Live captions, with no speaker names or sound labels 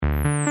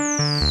Hello,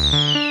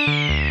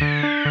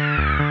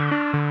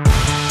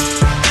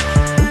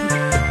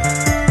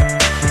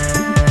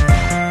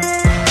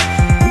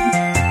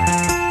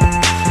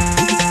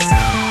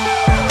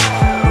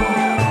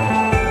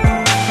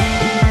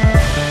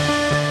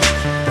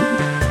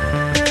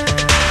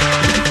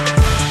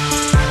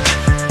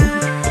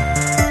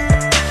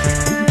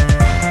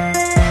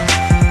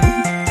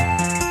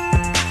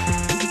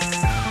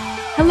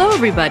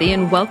 everybody,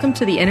 and welcome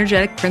to the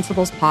Energetic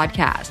Principles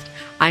Podcast.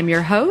 I'm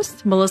your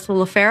host, Melissa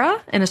LaFera,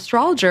 an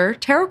astrologer,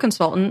 tarot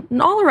consultant,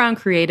 and all-around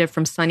creative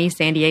from sunny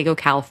San Diego,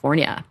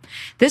 California.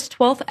 This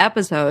 12th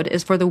episode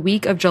is for the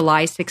week of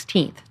July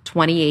 16th,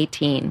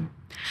 2018.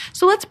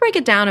 So let's break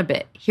it down a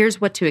bit. Here's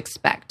what to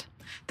expect.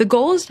 The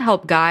goal is to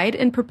help guide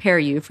and prepare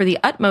you for the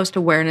utmost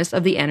awareness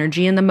of the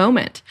energy in the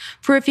moment.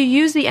 For if you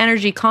use the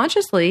energy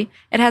consciously,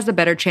 it has a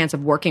better chance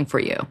of working for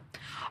you.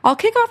 I'll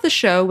kick off the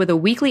show with a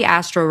weekly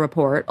astro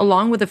report,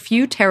 along with a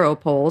few tarot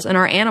polls and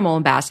our animal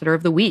ambassador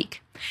of the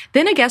week.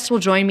 Then a guest will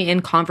join me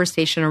in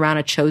conversation around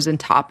a chosen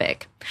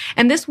topic.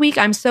 And this week,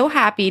 I'm so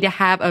happy to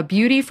have a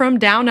beauty from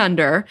down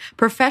under,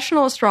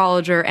 professional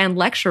astrologer and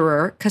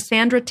lecturer,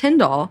 Cassandra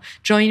Tyndall,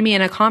 join me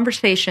in a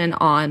conversation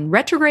on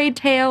retrograde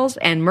tales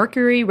and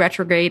Mercury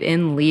retrograde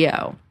in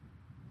Leo.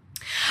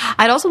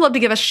 I'd also love to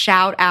give a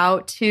shout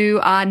out to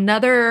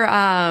another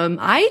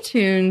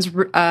iTunes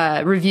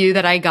review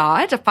that I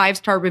got, a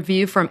 5-star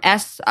review from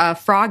S.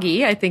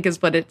 Froggy, I think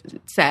is what it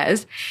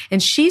says.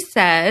 And she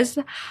says,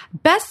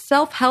 best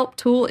self-help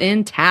tool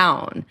in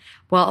town.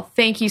 Well,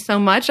 thank you so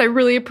much. I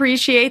really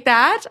appreciate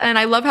that. And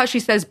I love how she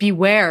says,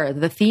 beware,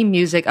 the theme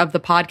music of the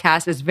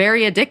podcast is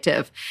very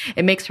addictive.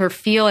 It makes her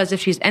feel as if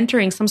she's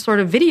entering some sort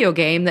of video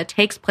game that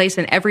takes place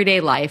in everyday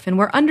life and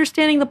where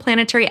understanding the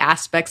planetary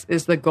aspects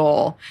is the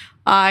goal.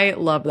 I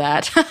love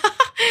that.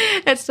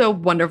 It's so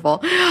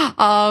wonderful.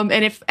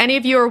 And if any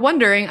of you are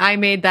wondering, I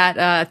made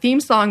that theme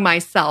song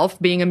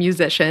myself, being a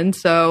musician.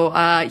 So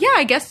yeah,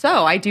 I guess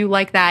so. I do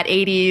like that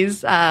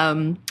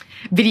 80s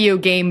video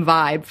game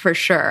vibe for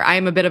sure. I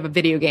am a bit of a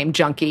video game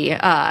junkie.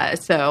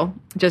 So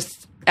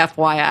just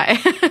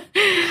FYI.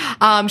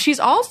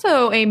 She's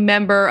also a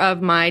member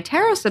of my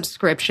tarot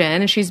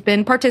subscription, and she's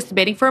been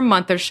participating for a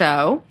month or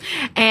so.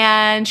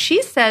 And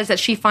she says that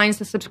she finds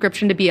the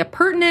subscription to be a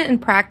pertinent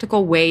and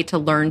practical way to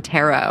learn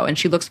tarot, and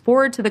she looks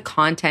forward to the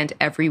content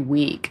every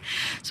week.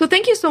 So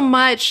thank you so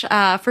much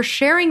for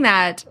sharing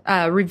that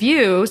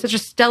review, such a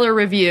stellar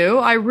review.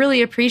 I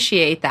really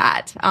appreciate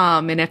that.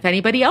 And if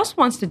anybody else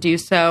wants to do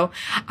so,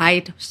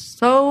 I'd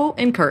so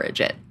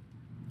encourage it.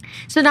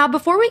 So now,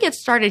 before we get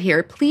started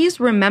here, please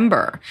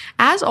remember,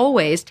 as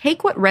always,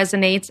 take what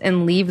resonates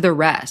and leave the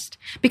rest,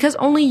 because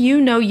only you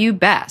know you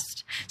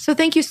best. So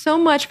thank you so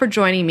much for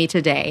joining me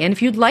today. And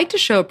if you'd like to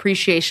show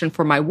appreciation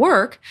for my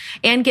work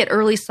and get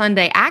early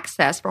Sunday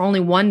access for only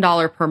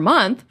 $1 per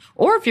month,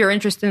 or if you're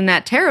interested in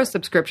that tarot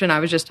subscription I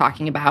was just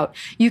talking about,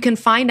 you can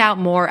find out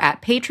more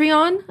at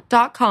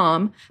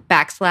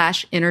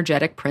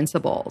patreon.com/energetic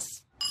principles.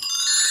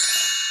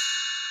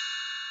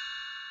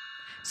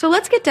 So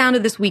let's get down to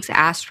this week's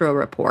astro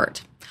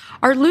report.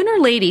 Our lunar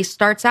lady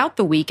starts out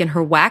the week in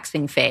her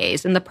waxing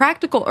phase in the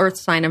practical earth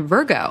sign of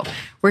Virgo,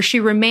 where she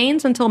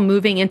remains until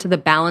moving into the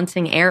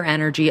balancing air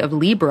energy of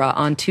Libra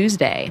on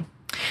Tuesday.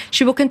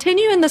 She will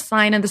continue in the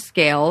sign of the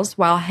scales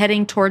while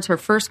heading towards her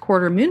first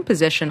quarter moon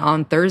position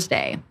on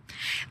Thursday.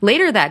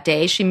 Later that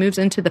day, she moves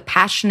into the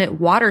passionate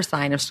water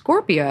sign of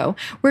Scorpio,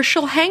 where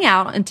she'll hang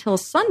out until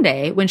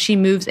Sunday when she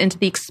moves into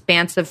the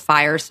expansive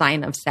fire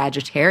sign of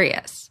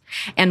Sagittarius,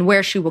 and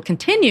where she will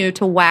continue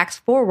to wax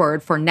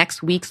forward for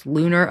next week's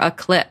lunar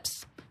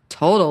eclipse,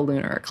 total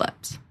lunar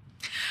eclipse.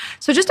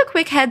 So just a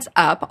quick heads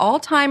up, all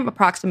time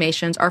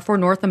approximations are for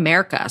North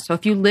America. So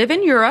if you live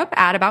in Europe,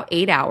 add about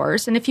 8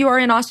 hours. And if you are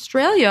in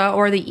Australia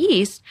or the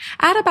East,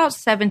 add about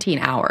 17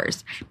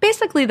 hours,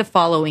 basically the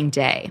following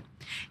day.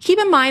 Keep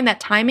in mind that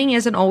timing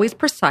isn't always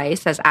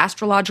precise, as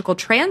astrological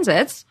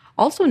transits,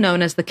 also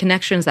known as the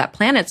connections that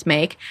planets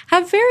make,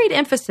 have varied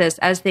emphasis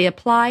as they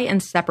apply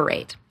and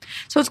separate.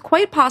 So it's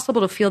quite possible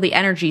to feel the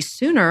energy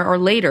sooner or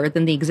later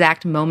than the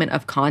exact moment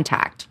of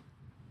contact.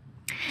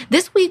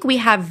 This week, we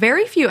have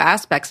very few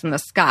aspects in the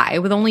sky,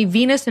 with only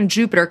Venus and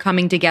Jupiter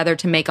coming together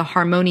to make a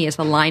harmonious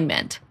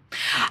alignment.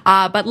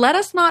 But let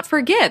us not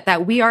forget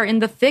that we are in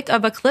the thick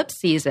of eclipse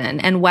season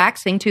and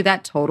waxing to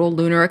that total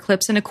lunar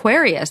eclipse in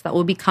Aquarius that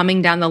will be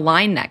coming down the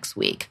line next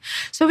week.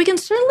 So we can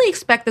certainly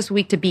expect this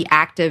week to be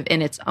active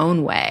in its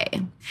own way.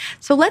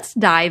 So let's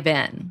dive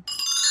in.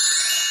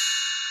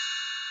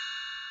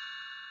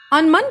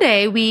 On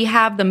Monday, we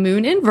have the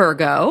moon in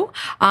Virgo,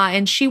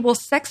 and she will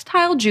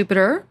sextile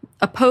Jupiter,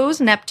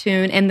 oppose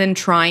Neptune, and then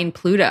trine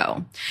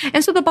Pluto.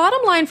 And so the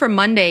bottom line for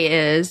Monday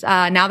is,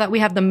 now that we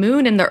have the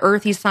moon in the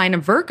earthy sign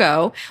of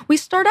Virgo, we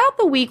start out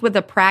the week with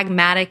a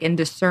pragmatic and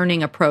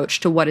discerning approach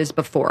to what is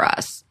before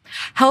us.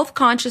 Health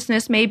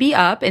consciousness may be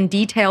up and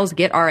details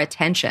get our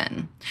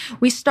attention.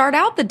 We start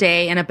out the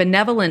day in a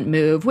benevolent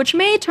move, which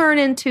may turn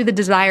into the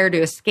desire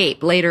to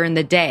escape later in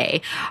the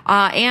day,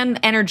 and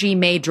energy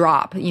may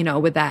drop,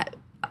 with that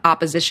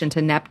opposition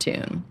to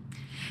Neptune.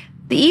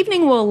 The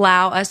evening will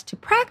allow us to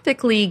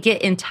practically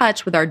get in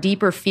touch with our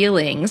deeper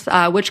feelings,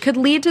 which could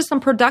lead to some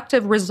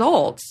productive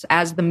results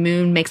as the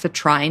moon makes a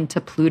trine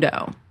to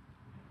Pluto.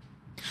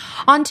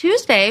 On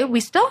Tuesday, we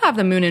still have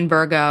the moon in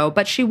Virgo,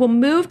 but she will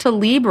move to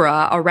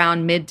Libra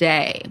around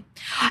midday.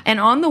 And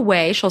on the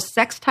way, she'll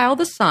sextile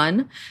the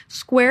sun,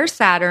 square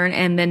Saturn,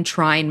 and then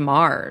trine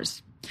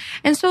Mars.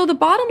 And so the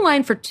bottom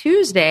line for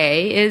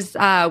Tuesday is we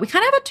kind of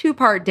have a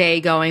two-part day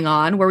going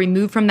on where we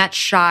move from that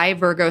shy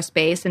Virgo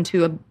space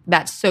into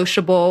that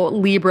sociable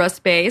Libra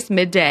space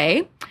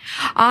midday.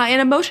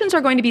 And emotions are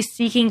going to be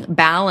seeking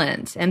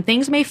balance, and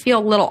things may feel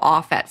a little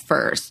off at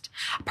first,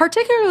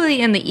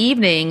 particularly in the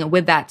evening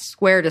with that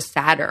square to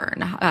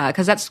Saturn,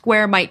 because that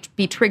square might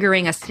be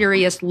triggering a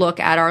serious look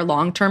at our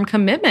long-term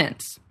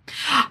commitments.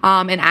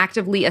 And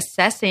actively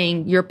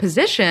assessing your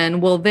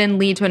position will then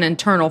lead to an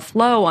internal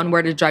flow on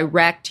where to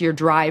direct your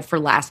drive for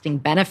lasting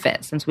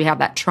benefits, since we have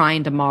that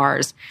trine to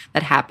Mars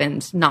that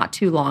happens not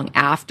too long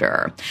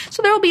after.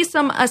 So there will be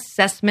some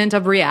assessment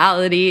of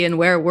reality and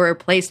where we're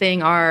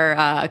placing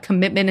our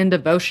commitment and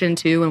devotion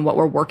to and what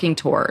we're working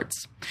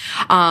towards.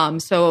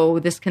 So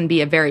this can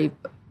be a very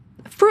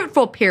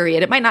fruitful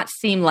period. It might not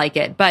seem like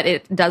it, but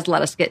it does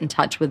let us get in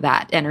touch with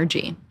that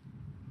energy.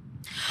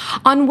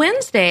 On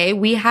Wednesday,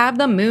 we have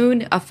the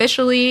moon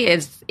officially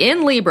is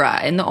in Libra,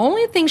 and the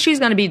only thing she's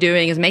going to be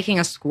doing is making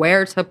a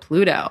square to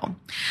Pluto.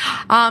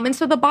 And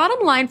so the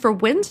bottom line for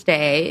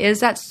Wednesday is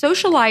that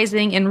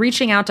socializing and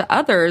reaching out to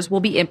others will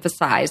be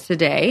emphasized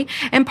today,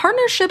 and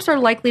partnerships are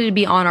likely to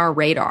be on our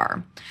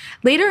radar.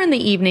 Later in the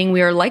evening,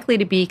 we are likely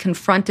to be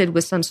confronted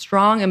with some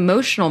strong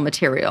emotional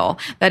material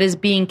that is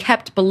being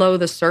kept below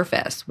the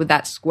surface with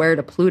that square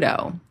to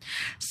Pluto.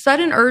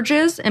 Sudden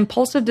urges,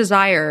 impulsive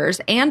desires,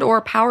 and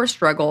or power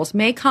struggles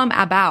may come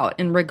about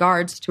in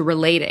regards to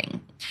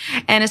relating.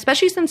 And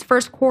especially since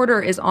first quarter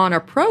is on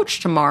approach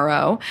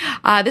tomorrow,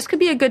 this could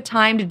be a good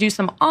time to do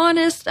some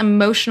honest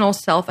emotional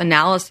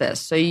self-analysis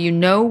so you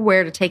know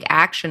where to take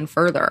action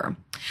further.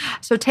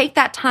 So take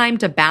that time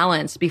to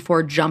balance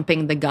before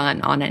jumping the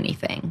gun on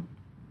anything.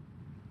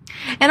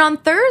 And on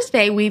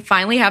Thursday, we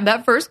finally have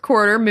that first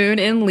quarter moon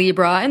in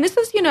Libra. And this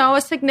is,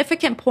 a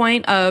significant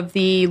point of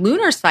the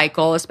lunar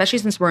cycle, especially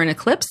since we're in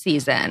eclipse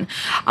season.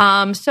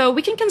 So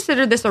we can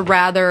consider this a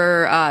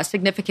rather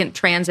significant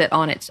transit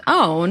on its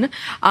own,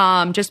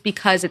 just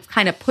because it's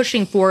kind of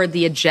pushing forward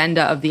the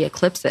agenda of the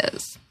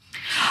eclipses.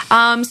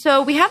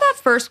 So we have that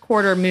first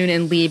quarter moon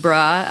in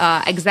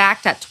Libra,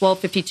 exact at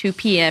 12:52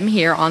 p.m.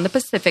 here on the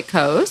Pacific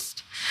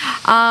coast.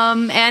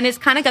 And it's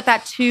kind of got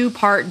that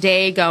two-part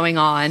day going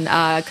on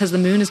because the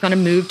moon is going to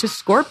move to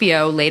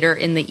Scorpio later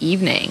in the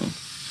evening.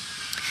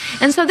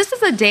 And so this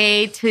is a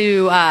day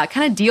to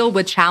kind of deal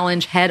with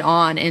challenge head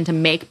on and to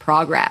make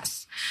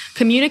progress.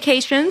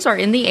 Communications are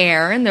in the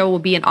air, and there will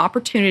be an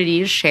opportunity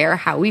to share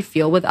how we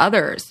feel with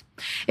others.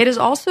 It is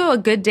also a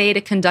good day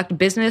to conduct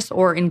business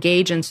or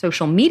engage in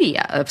social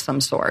media of some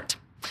sort.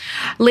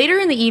 Later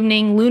in the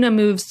evening, Luna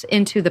moves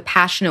into the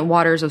passionate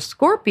waters of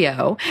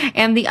Scorpio,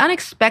 and the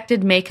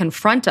unexpected may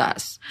confront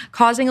us,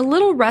 causing a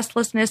little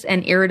restlessness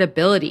and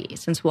irritability,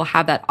 since we'll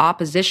have that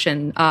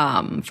opposition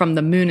from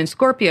the moon in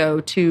Scorpio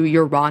to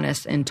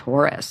Uranus in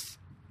Taurus.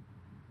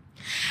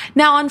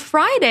 Now, on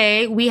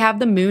Friday, we have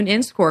the moon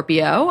in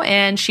Scorpio,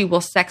 and she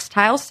will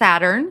sextile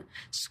Saturn,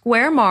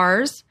 square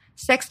Mars,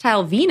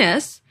 sextile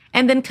Venus,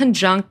 and then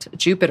conjunct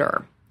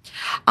Jupiter.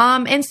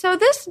 And so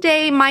this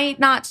day might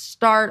not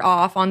start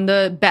off on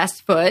the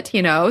best foot,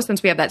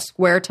 since we have that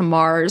square to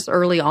Mars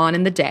early on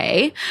in the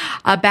day.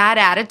 A bad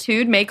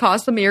attitude may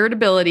cause some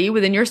irritability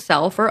within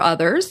yourself or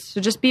others,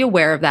 so just be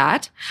aware of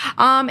that.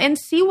 And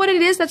see what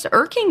it is that's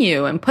irking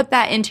you and put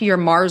that into your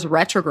Mars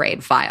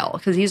retrograde file,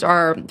 because these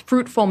are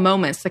fruitful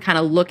moments to kind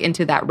of look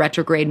into that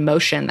retrograde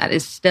motion that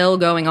is still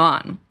going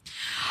on.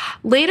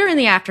 Later in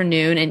the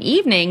afternoon and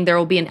evening, there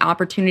will be an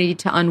opportunity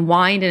to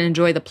unwind and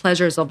enjoy the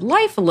pleasures of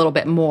life a little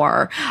bit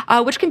more,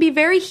 which can be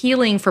very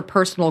healing for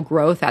personal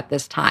growth at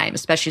this time,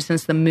 especially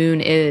since the moon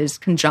is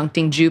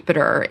conjuncting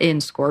Jupiter in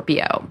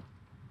Scorpio.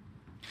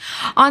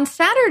 On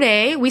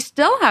Saturday, we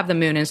still have the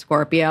moon in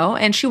Scorpio,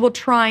 and she will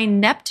trine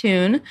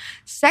Neptune,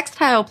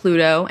 sextile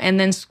Pluto, and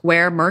then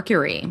square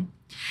Mercury.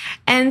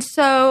 And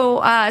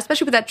so,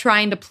 especially with that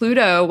trine to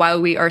Pluto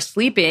while we are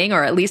sleeping,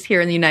 or at least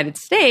here in the United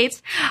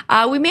States,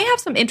 we may have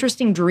some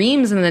interesting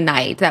dreams in the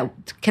night that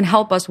can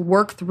help us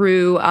work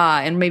through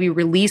and maybe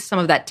release some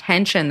of that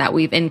tension that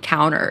we've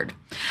encountered.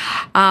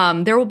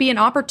 There will be an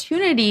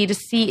opportunity to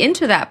see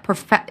into that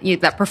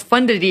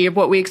profundity of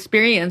what we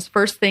experience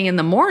first thing in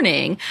the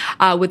morning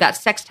with that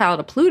sextile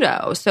to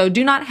Pluto. So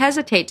do not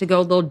hesitate to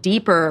go a little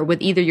deeper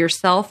with either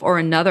yourself or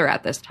another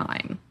at this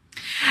time.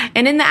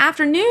 And in the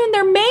afternoon,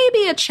 there may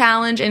be a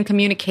challenge in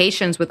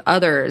communications with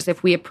others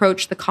if we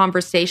approach the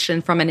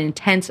conversation from an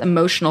intense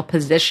emotional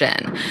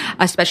position,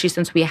 especially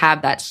since we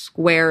have that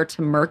square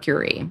to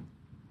Mercury.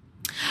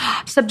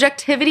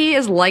 Subjectivity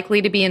is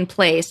likely to be in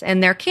place,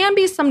 and there can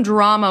be some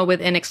drama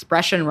within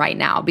expression right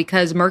now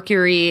because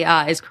Mercury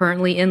is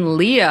currently in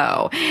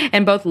Leo,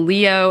 and both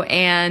Leo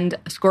and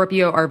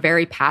Scorpio are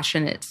very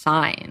passionate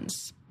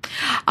signs.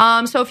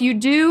 So if you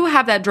do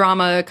have that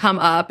drama come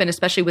up, and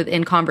especially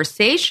within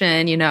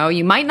conversation,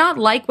 you might not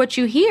like what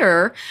you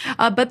hear,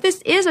 but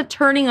this is a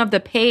turning of the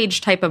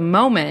page type of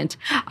moment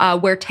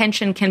where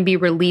tension can be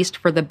released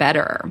for the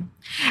better.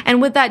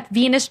 And with that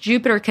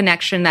Venus-Jupiter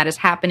connection that is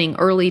happening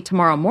early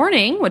tomorrow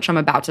morning, which I'm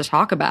about to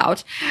talk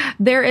about,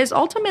 there is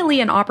ultimately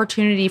an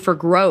opportunity for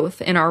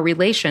growth in our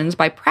relations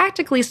by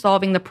practically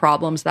solving the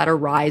problems that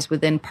arise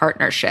within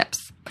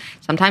partnerships.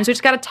 Sometimes we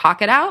just got to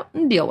talk it out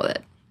and deal with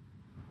it.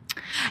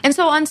 And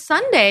so on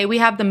Sunday, we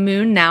have the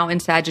moon now in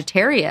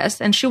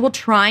Sagittarius, and she will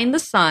trine the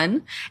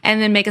sun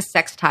and then make a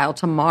sextile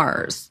to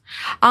Mars.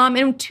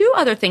 And two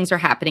other things are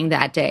happening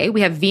that day.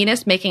 We have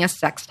Venus making a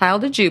sextile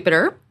to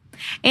Jupiter,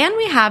 and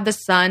we have the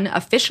sun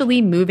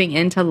officially moving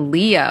into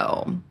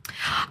Leo.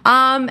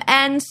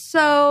 And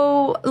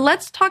so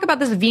let's talk about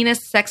this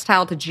Venus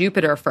sextile to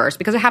Jupiter first,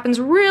 because it happens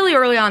really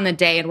early on in the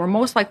day, and we're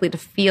most likely to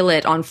feel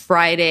it on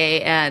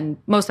Friday and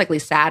most likely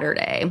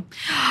Saturday.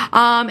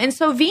 And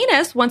so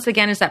Venus, once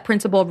again, is that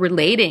principle of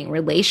relating,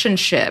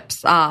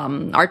 relationships,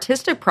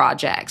 artistic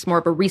projects, more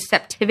of a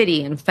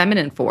receptivity and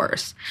feminine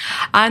force.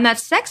 And that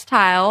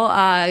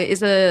sextile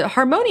is a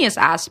harmonious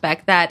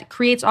aspect that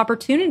creates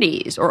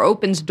opportunities or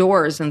opens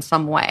doors in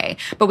some way,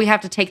 but we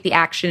have to take the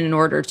action in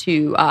order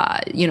to,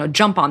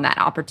 jump on that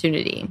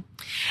opportunity.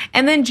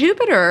 And then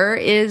Jupiter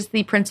is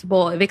the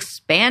principle of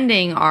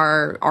expanding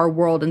our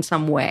world in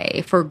some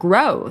way for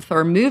growth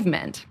or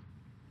movement.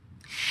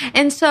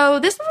 And so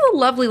this is a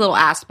lovely little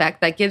aspect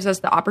that gives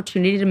us the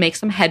opportunity to make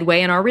some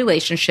headway in our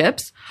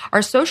relationships,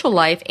 our social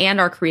life,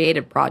 and our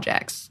creative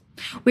projects.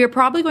 We are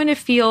probably going to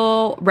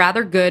feel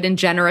rather good and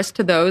generous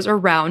to those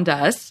around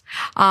us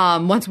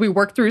once we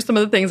work through some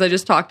of the things I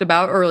just talked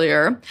about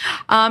earlier.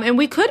 And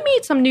we could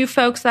meet some new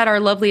folks that are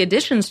lovely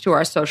additions to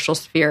our social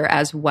sphere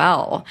as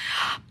well.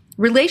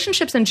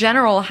 Relationships in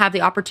general have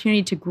the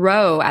opportunity to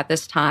grow at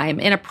this time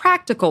in a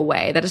practical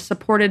way that is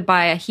supported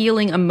by a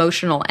healing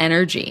emotional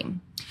energy.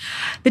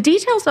 The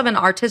details of an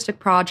artistic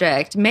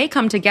project may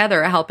come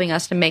together, helping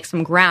us to make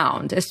some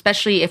ground,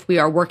 especially if we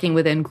are working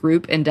within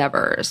group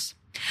endeavors.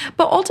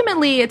 But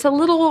ultimately, it's a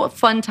little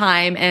fun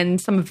time and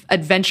some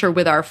adventure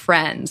with our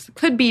friends.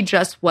 Could be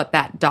just what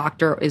that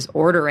doctor is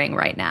ordering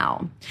right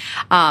now,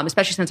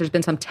 especially since there's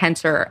been some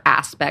tenser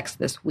aspects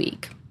this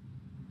week.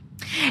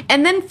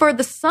 And then for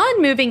the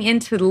sun moving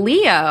into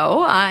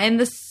Leo,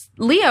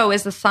 Leo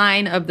is a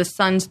sign of the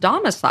sun's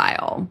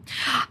domicile.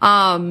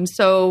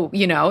 So,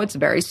 it's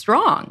very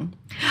strong.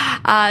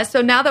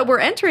 So now that we're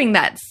entering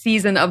that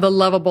season of the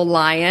lovable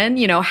lion,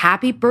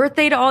 happy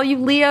birthday to all you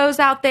Leos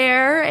out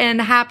there, and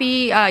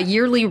happy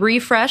yearly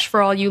refresh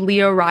for all you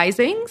Leo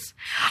risings.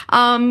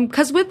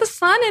 Because with the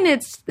sun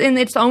in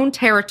its own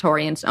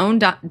territory, in its own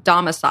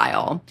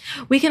domicile,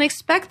 we can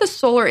expect the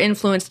solar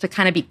influence to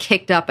kind of be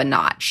kicked up a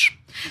notch.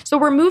 So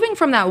we're moving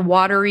from that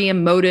watery,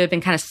 emotive,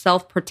 and kind of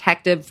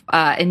self-protective,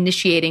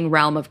 initiating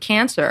realm of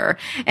Cancer.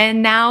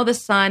 And now the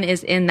sun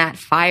is in that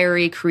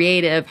fiery,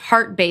 creative,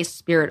 heart-based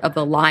spirit of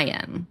the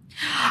lion.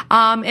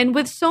 And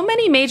with so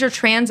many major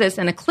transits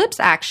and eclipse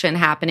action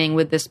happening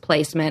with this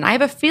placement, I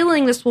have a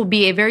feeling this will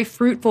be a very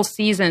fruitful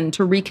season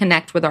to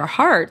reconnect with our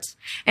hearts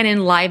and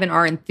enliven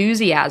our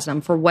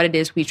enthusiasm for what it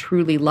is we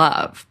truly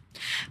love.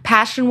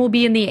 Passion will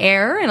be in the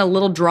air, and a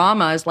little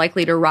drama is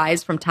likely to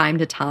rise from time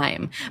to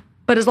time.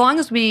 But as long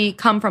as we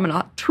come from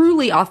a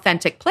truly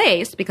authentic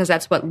place, because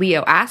that's what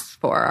Leo asks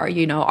for,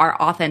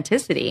 our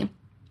authenticity,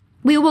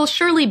 we will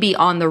surely be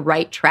on the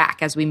right track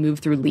as we move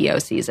through Leo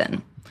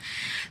season.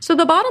 So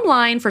the bottom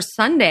line for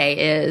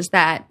Sunday is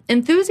that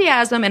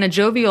enthusiasm and a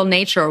jovial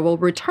nature will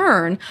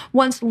return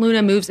once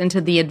Luna moves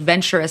into the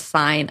adventurous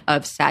sign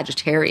of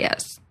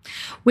Sagittarius.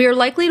 We are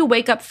likely to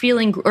wake up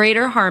feeling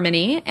greater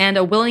harmony and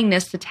a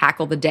willingness to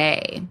tackle the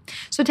day.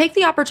 So take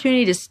the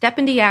opportunity to step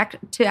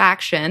into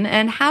action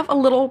and have a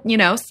little,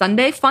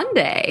 Sunday fun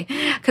day,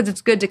 because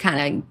it's good to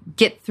kind of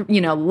get through,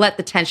 let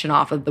the tension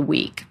off of the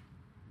week.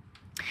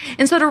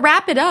 And so to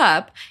wrap it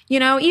up,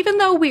 even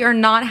though we are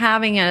not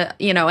having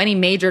any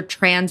major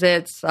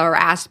transits or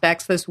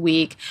aspects this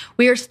week,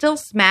 we are still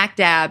smack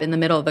dab in the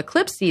middle of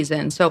eclipse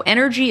season. So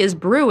energy is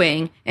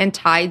brewing and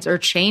tides are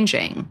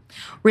changing.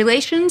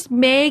 Relations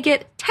may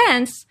get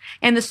tense,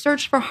 and the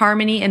search for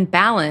harmony and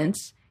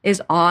balance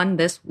is on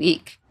this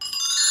week.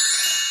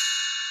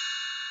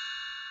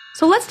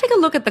 So let's take a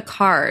look at the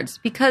cards,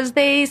 because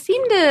they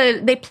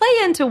play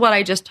into what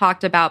I just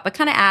talked about, but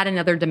kind of add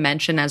another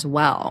dimension as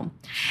well.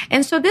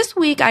 And so this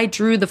week I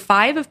drew the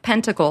 5 of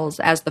Pentacles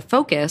as the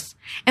focus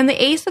and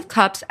the Ace of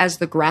Cups as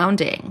the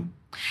grounding.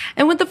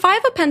 And with the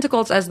 5 of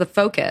Pentacles as the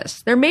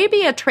focus, there may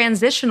be a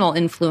transitional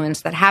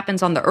influence that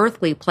happens on the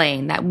earthly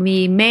plane that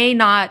we may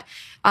not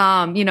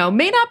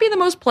be the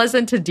most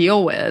pleasant to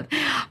deal with.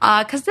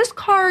 Because this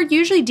card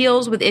usually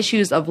deals with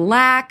issues of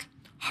lack,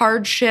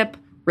 hardship,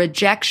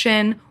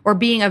 rejection, or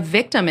being a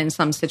victim in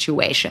some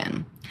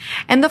situation.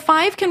 And the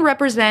 5 can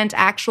represent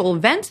actual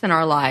events in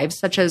our lives,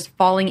 such as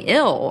falling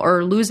ill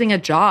or losing a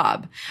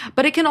job.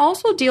 But it can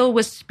also deal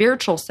with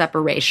spiritual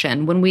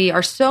separation when we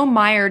are so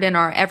mired in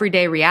our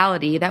everyday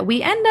reality that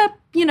we end up,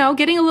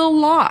 getting a little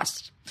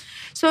lost.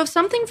 So if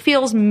something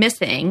feels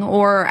missing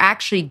or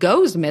actually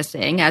goes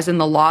missing, as in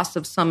the loss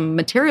of some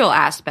material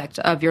aspect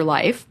of your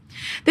life,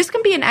 this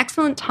can be an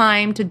excellent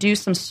time to do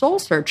some soul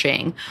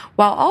searching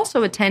while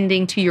also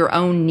attending to your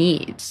own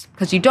needs,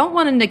 because you don't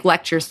want to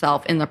neglect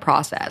yourself in the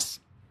process.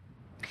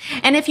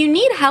 And if you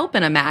need help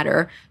in a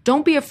matter,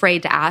 don't be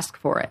afraid to ask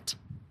for it.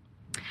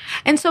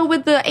 And so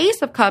with the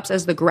Ace of Cups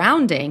as the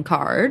grounding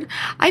card,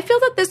 I feel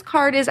that this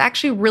card is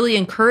actually really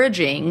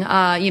encouraging,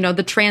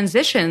 the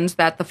transitions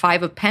that the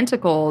Five of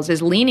Pentacles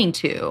is leaning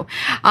to.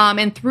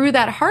 And through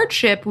that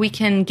hardship, we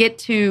can get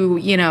to,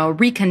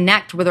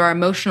 reconnect with our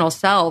emotional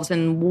selves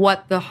and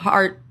what the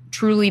heart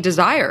truly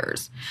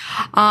desires.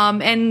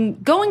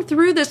 And going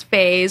through this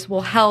phase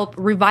will help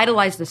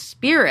revitalize the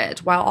spirit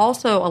while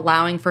also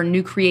allowing for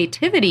new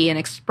creativity and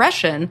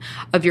expression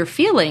of your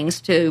feelings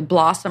to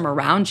blossom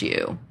around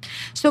you.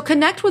 So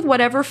connect with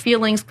whatever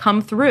feelings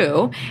come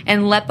through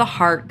and let the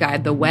heart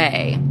guide the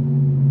way.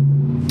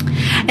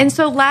 And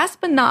so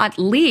last but not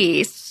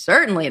least,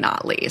 certainly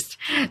not least,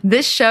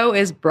 this show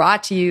is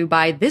brought to you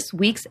by this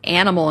week's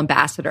animal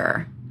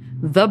ambassador,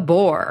 the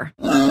boar.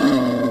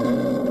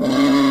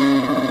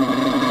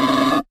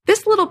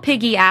 This little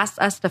piggy asks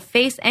us to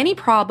face any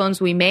problems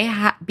we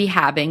may be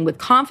having with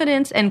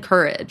confidence and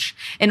courage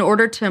in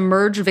order to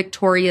emerge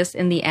victorious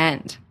in the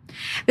end.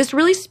 This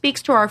really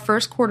speaks to our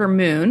first quarter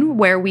moon,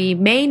 where we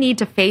may need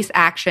to face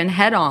action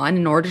head on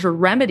in order to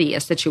remedy a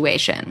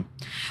situation.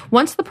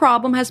 Once the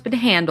problem has been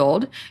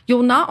handled,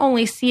 you'll not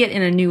only see it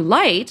in a new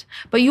light,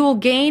 but you will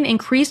gain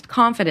increased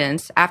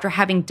confidence after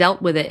having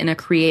dealt with it in a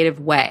creative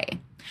way.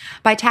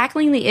 By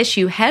tackling the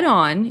issue head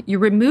on, you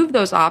remove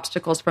those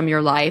obstacles from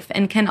your life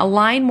and can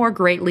align more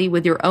greatly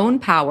with your own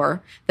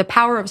power, the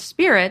power of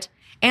spirit,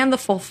 and the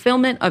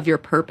fulfillment of your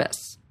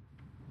purpose.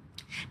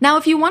 Now,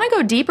 if you want to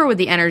go deeper with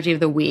the energy of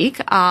the week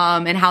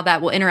and how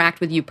that will interact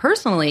with you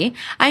personally,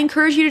 I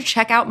encourage you to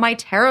check out my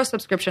tarot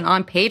subscription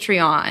on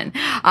Patreon.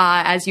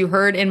 As you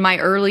heard in my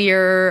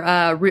earlier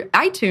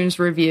iTunes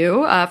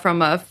review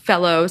from a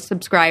fellow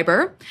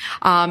subscriber,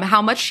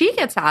 how much she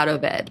gets out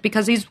of it,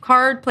 because these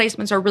card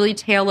placements are really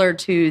tailored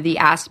to the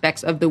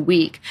aspects of the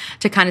week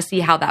to kind of see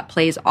how that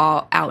plays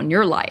all out in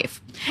your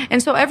life.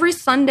 And so every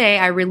Sunday,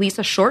 I release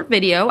a short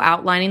video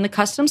outlining the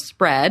custom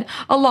spread,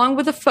 along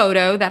with a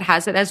photo that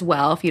has it as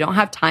well, if you don't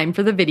have time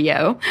for the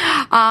video.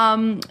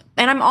 And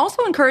I'm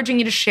also encouraging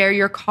you to share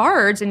your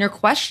cards and your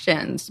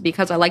questions,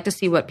 because I like to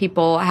see what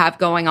people have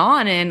going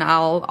on, and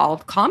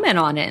I'll comment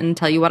on it and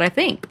tell you what I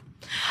think.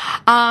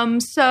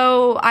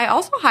 So I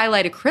also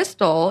highlight a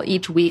crystal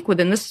each week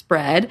within the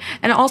spread,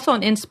 and also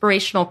an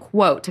inspirational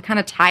quote to kind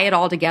of tie it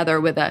all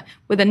together with a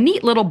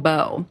neat little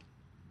bow.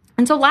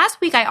 And so last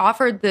week I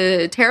offered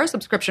the tarot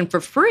subscription for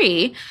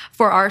free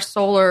for our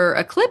solar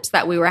eclipse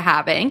that we were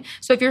having.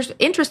 So if you're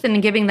interested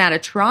in giving that a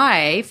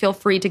try, feel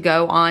free to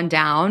go on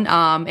down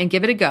and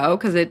give it a go,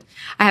 because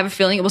I have a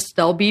feeling it will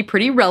still be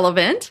pretty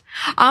relevant.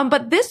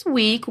 But this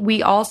week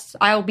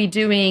I'll be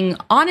doing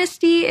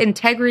honesty,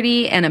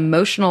 integrity, and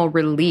emotional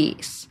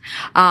release.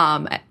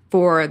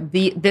 For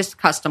this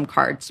custom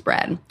card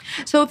spread.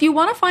 So if you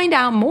want to find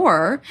out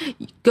more,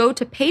 go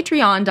to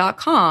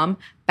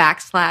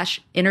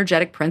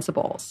patreon.com/energetic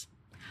principles.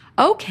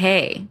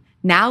 Okay,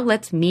 now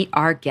let's meet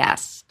our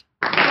guest.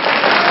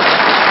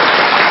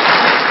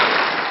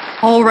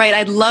 All right,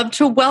 I'd love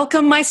to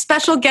welcome my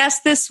special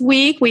guest this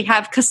week. We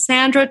have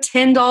Cassandra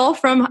Tyndall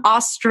from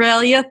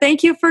Australia.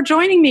 Thank you for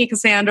joining me,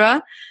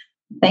 Cassandra.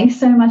 Thanks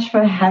so much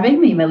for having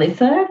me,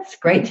 Melissa. It's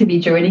great to be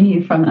joining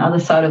you from the other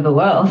side of the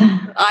world.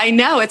 I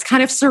know. It's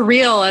kind of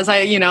surreal as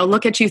I,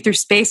 look at you through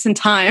space and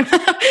time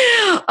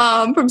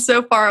from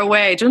so far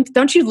away.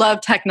 Don't you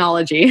love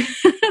technology?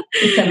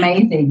 It's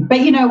amazing.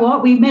 But you know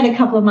what? We met a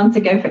couple of months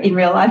ago in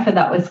real life, and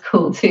that was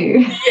cool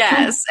too.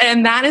 Yes.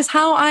 And that is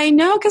how I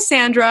know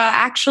Cassandra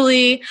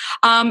actually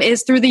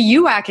is through the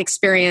UAC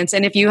experience.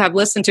 And if you have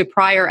listened to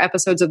prior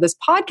episodes of this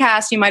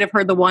podcast, you might have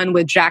heard the one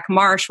with Jack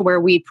Marsh, where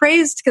we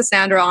praised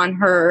Cassandra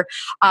on her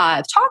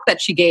talk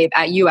that she gave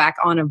at UAC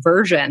on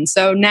aversion.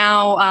 So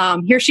now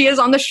here she is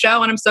on the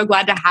show, and I'm so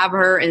glad to have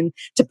her and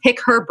to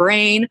pick her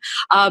brain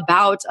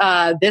about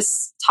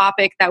this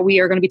topic that we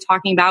are going to be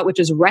talking about, which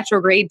is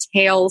retrograde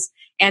tails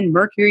and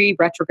Mercury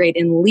retrograde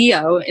in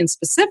Leo in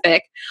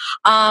specific.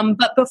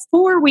 But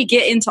before we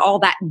get into all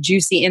that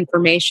juicy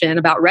information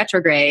about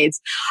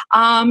retrogrades,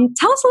 tell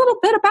us a little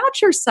bit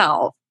about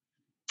yourself.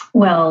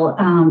 Well,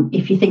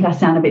 if you think I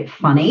sound a bit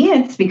funny,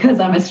 it's because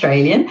I'm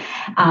Australian.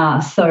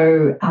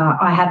 So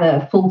I have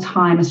a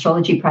full-time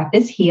astrology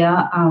practice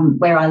here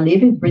where I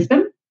live in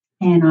Brisbane,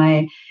 and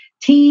I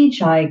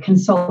teach, I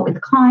consult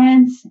with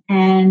clients,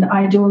 and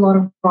I do a lot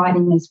of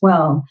writing as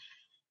well.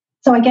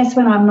 So I guess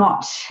when I'm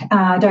not,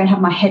 don't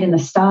have my head in the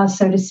stars,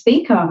 so to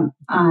speak,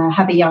 I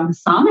have a young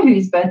son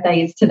whose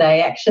birthday is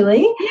today,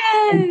 actually.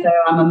 Yay! And so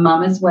I'm a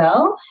mum as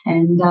well.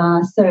 And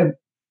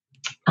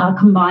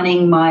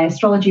combining my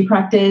astrology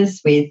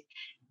practice with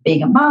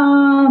being a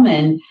mum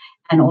and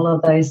and all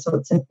of those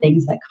sorts of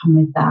things that come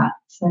with that.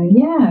 So,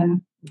 yeah.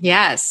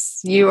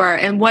 Yes, you are.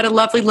 And what a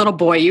lovely little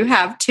boy you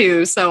have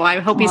too. So I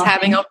hope he's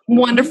having a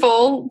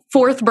wonderful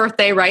 4th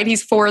birthday, right?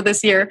 He's 4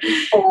 this year.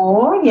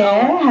 4,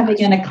 yeah.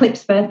 Having an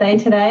eclipse birthday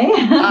today.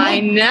 I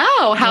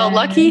know. How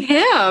lucky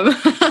him.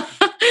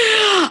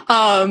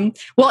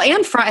 Well,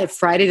 and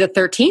Friday the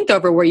 13th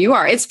over where you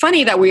are. It's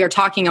funny that we are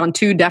talking on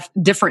 2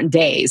 different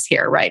days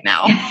here right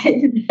now.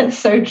 That's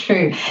so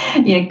true.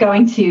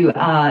 Going to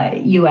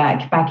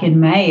UAC back in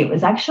May, it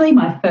was actually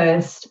my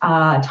first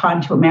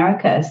time to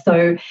America.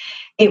 So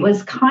it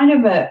was kind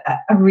of a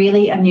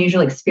really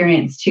unusual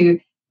experience to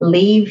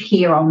leave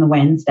here on the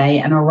Wednesday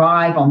and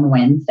arrive on the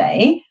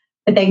Wednesday.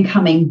 But then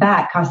coming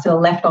back, I still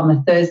left on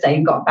the Thursday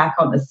and got back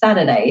on the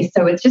Saturday.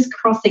 So it's just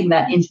crossing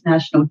that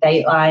international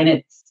date line.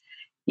 It's,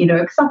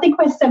 because I think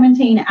we're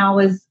 17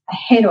 hours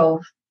ahead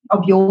of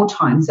your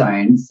time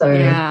zone. So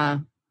yeah.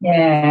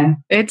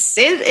 I'm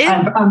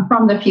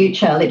from the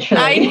future,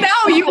 literally. I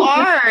know you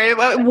are.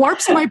 It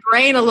warps my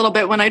brain a little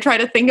bit when I try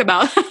to think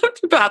about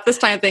this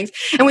time of things.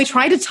 And we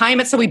try to time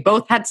it so we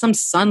both had some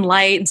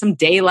sunlight and some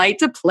daylight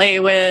to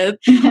play with,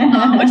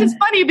 which is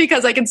funny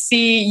because I can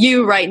see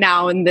you right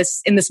now in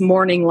this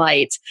morning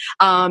light.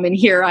 And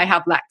here I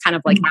have that kind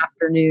of like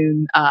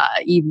afternoon,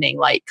 evening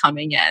light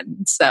coming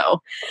in.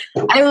 So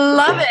I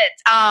love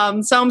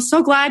it. So I'm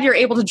so glad you're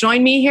able to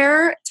join me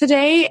here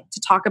today to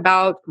talk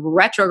about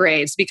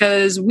retrogrades,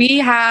 because we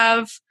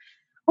have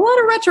a lot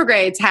of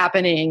retrogrades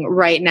happening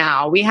right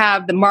now. We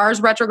have the Mars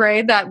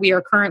retrograde that we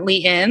are currently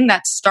in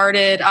that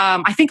started,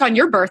 I think, on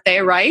your birthday,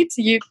 right?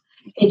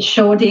 It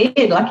sure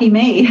did. Lucky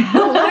me.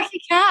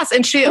 Lucky Cass.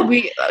 And she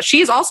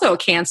is also a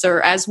Cancer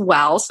as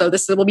well. So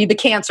this will be the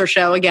Cancer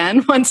show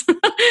again once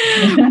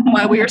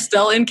while we are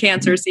still in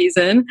Cancer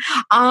season.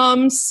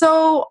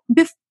 So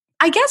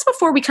I guess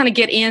before we kind of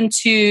get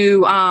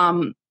into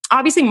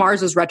obviously,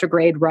 Mars is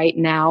retrograde right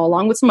now,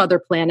 along with some other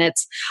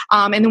planets.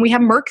 And then we have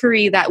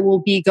Mercury that will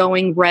be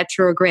going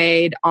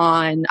retrograde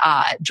on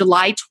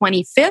July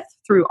 25th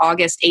through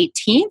August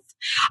 18th.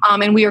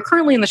 And we are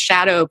currently in the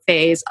shadow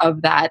phase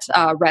of that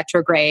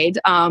retrograde.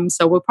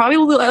 So we're probably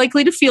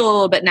likely to feel a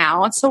little bit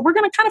now. So we're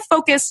going to kind of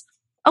focus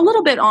a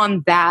little bit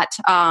on that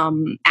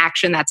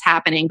action that's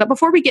happening. But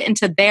before we get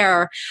into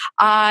there,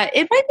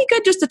 it might be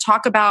good just to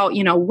talk about,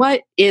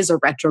 what is a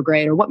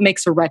retrograde or what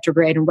makes a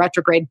retrograde and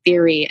retrograde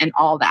theory and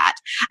all that.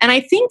 And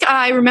I think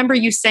I remember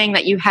you saying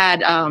that you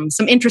had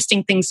some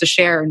interesting things to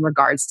share in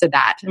regards to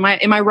that. Am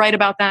I right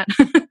about that?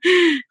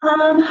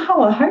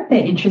 I hope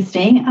they're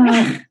interesting.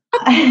 I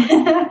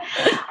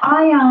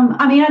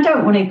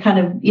don't want to kind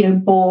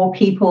of, bore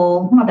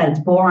people, not that it's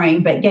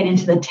boring, but get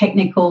into the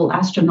technical,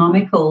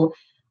 astronomical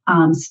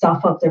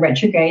stuff of the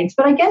retrogrades.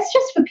 But I guess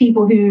just for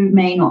people who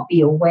may not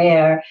be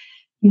aware,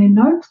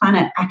 no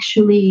planet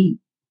actually,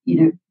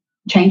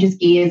 changes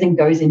gears and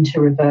goes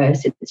into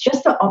reverse. It's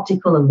just an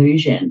optical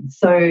illusion.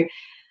 So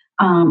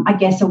I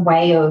guess a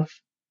way of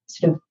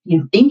sort of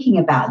thinking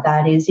about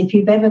that is if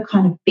you've ever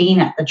kind of been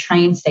at the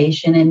train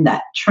station and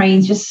that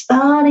train's just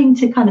starting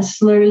to kind of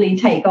slowly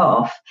take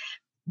off,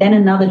 then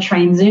another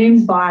train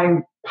zooms by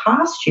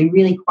past you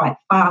really quite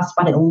fast,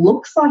 but it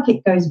looks like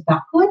it goes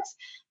backwards.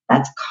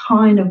 That's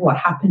kind of what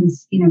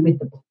happens, with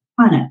the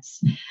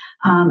planets.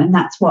 And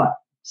that's what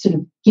sort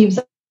of gives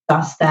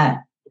us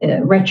that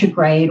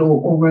retrograde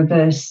or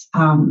reverse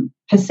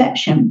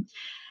perception.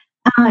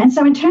 And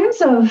so in terms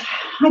of,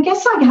 I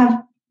guess I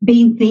have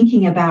been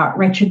thinking about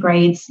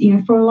retrogrades,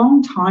 for a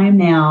long time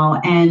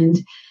now. And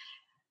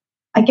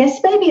I guess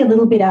maybe a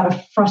little bit out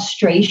of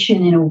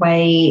frustration in a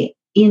way,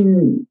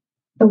 in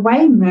the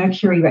way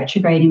Mercury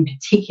retrograde in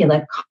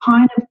particular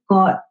kind of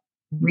got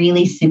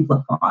really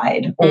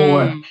simplified,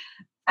 or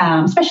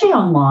especially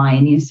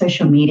online,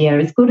 social media,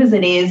 as good as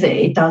it is,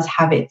 it does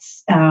have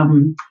its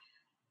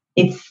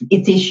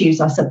issues,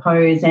 I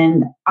suppose.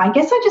 And I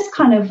guess I just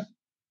kind of,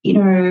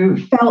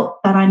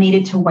 felt that I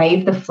needed to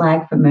wave the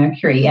flag for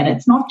Mercury. And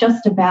it's not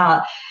just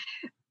about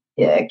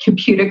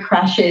computer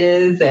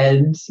crashes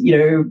and,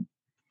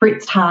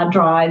 fritzed hard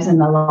drives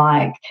and the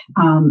like,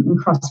 and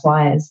cross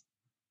wires.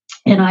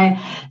 And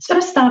I sort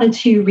of started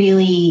to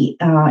really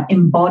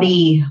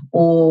embody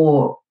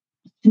or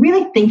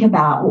really think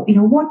about,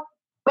 what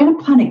when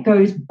a planet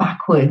goes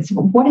backwards,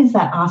 what is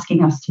that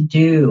asking us to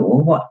do,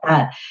 or what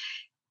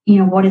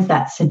is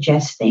that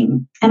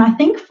suggesting? And I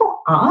think for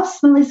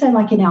us, Melissa,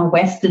 like in our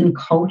Western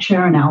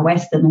culture and our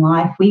Western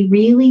life, we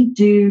really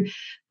do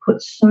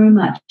put so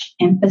much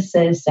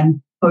emphasis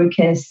and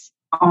focus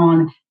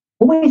on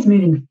always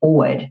moving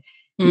forward.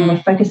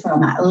 We're focused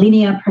on that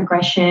linear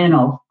progression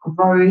of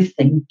growth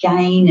and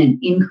gain and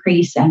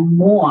increase and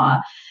more.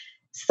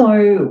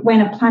 So when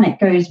a planet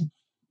goes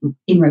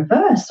in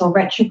reverse or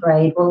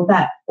retrograde, well,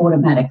 that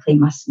automatically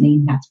must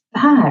mean that's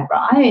bad,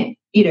 right?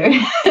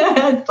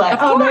 It's like,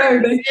 oh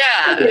no,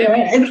 yeah,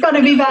 it's going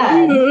to be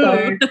bad.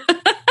 So,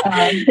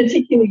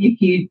 particularly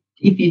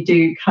if you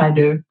do kind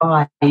of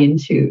buy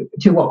into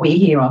what we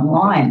hear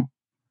online,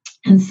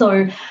 and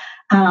so,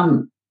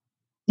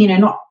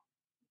 not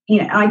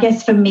I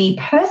guess for me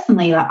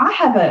personally, like I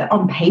have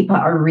on paper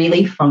a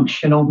really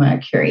functional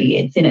Mercury.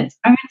 It's in its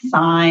own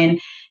sign,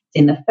 it's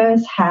in the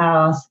first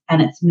house,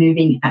 and it's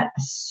moving at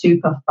a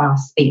super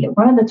fast speed, at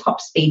one of the top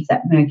speeds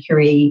that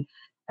Mercury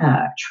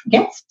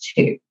gets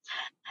to.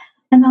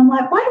 And I'm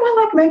like, why do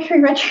I like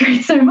Mercury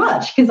retrograde so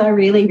much? Because I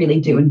really, really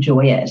do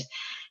enjoy it.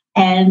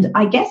 And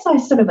I guess I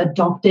sort of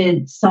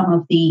adopted some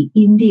of the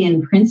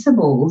Indian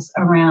principles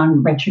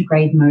around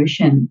retrograde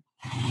motion.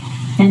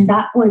 And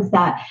that was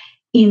that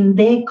in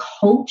their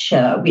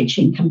culture, which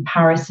in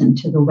comparison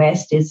to the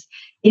West it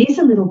is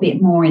a little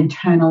bit more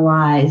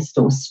internalized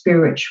or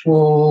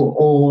spiritual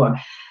or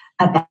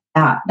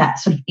about that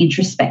sort of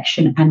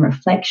introspection and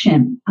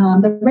reflection.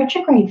 The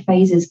retrograde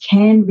phases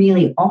can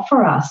really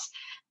offer us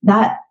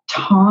that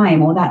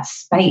time or that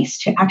space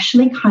to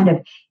actually kind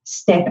of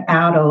step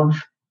out of,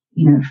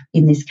 in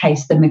this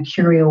case, the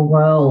mercurial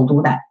world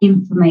or that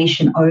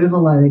information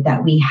overload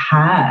that we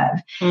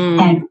have.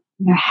 And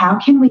how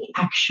can we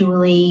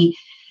actually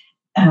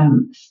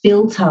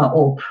filter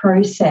or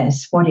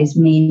process what is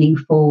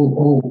meaningful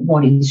or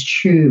what is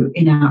true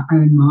in our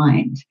own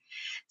mind?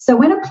 So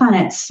when a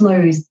planet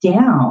slows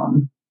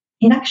down,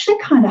 it actually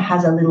kind of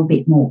has a little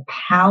bit more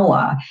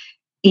power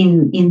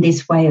in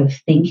this way of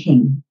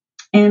thinking.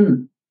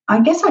 And I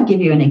guess I'll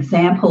give you an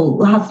example.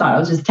 Last night I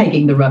was just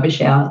taking the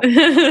rubbish out,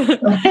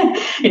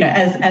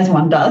 as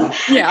one does.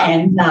 Yeah.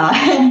 And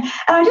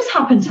I just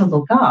happened to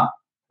look up,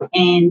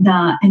 and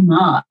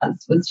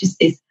Mars was just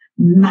this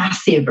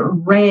massive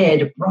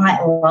red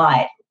bright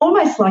light,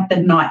 almost like the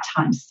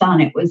nighttime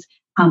sun. It was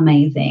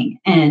amazing.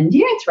 And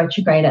it's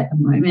retrograde at the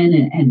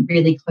moment and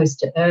really close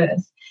to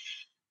Earth.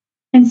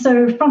 And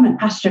so from an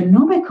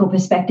astronomical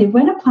perspective,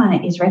 when a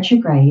planet is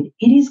retrograde,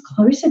 it is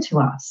closer to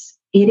us.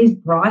 It is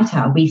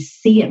brighter. We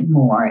see it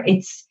more.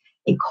 It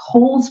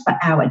calls for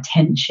our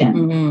attention.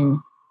 Mm-hmm.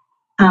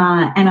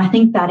 And I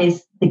think that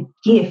is the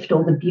gift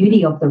or the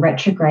beauty of the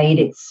retrograde.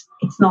 It's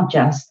not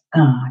just,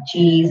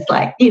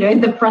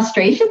 the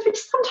frustrations, which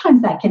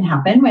sometimes that can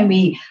happen when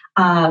we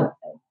are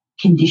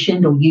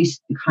conditioned or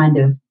used to kind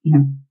of,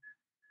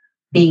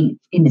 being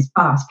in this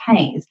fast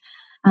pace.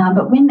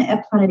 But when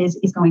a planet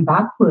is going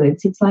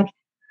backwards, it's like,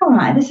 all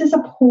right, this is a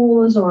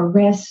pause or a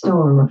rest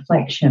or a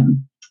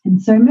reflection. And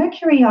so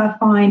Mercury, I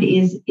find,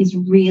 is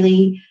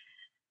really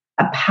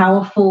a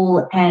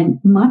powerful and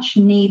much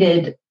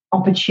needed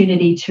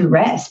opportunity to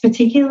rest,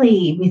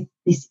 particularly with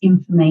this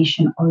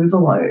information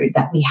overload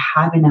that we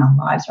have in our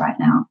lives right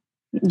now.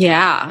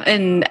 Yeah.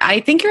 And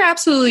I think you're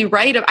absolutely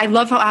right. I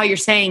love how you're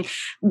saying,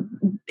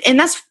 and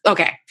that's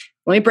okay.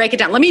 Let me break it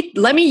down.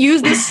 Let me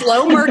use this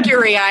slow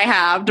Mercury I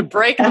have to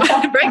break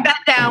that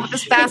down with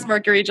this fast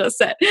Mercury you just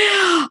said.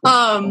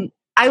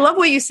 I love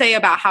what you say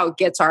about how it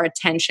gets our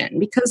attention,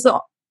 because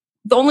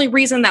the only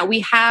reason that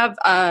we have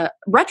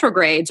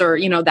retrogrades or,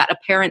 that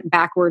apparent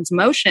backwards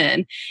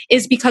motion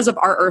is because of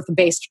our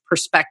Earth-based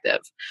perspective.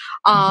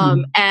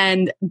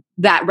 And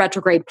that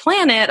retrograde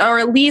planet, or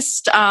at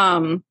least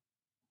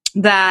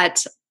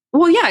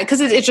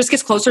because it just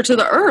gets closer to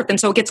the Earth. And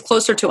so it gets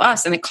closer to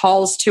us and it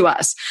calls to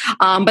us.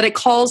 But it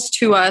calls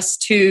to us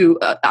to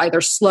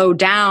either slow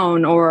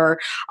down or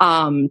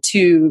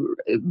to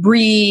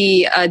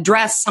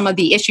readdress some of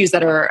the issues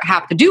that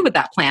have to do with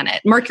that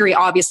planet. Mercury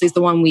obviously is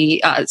the one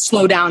we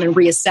slow down and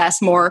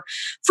reassess more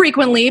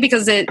frequently,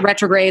 because it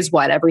retrogrades,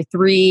 every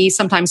 3,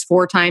 sometimes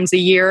 4 times a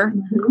year,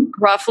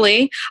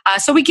 roughly.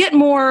 So we get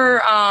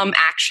more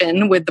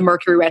action with the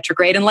Mercury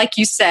retrograde. And like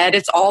you said,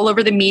 it's all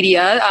over the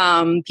media.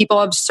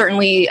 People have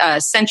certainly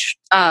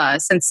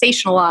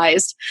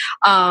sensationalized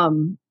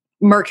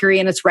Mercury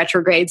and its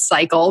retrograde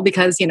cycle,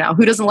 because,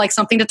 who doesn't like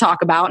something to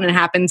talk about? And it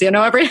happens,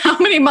 every how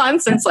many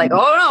months. And it's like,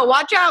 oh no,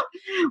 watch out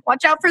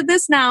for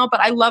this now. But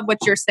I love what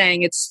you're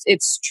saying.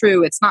 It's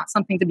true. It's not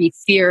something to be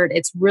feared.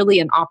 It's really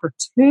an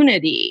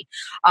opportunity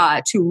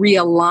to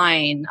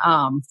realign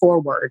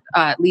forward,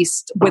 at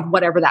least with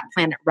whatever that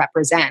planet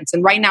represents.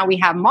 And right now we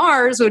have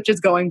Mars, which is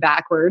going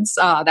backwards,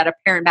 that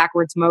apparent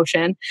backwards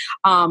motion,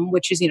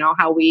 which is,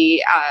 how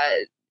we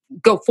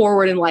go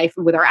forward in life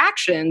with our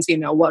actions.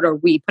 What are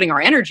we putting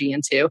our energy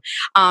into?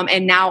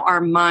 And now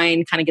our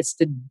mind kind of gets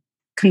to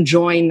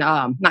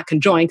not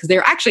conjoin, because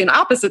they're actually in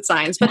opposite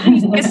signs, but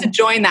it gets to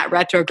join that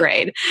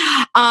retrograde.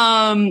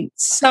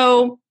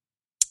 So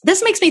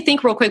this makes me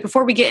think real quick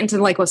before we get into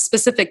like a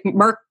specific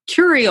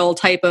mercurial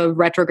type of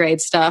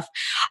retrograde stuff.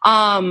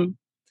 What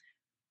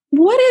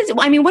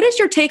is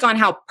your take on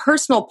how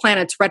personal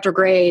planets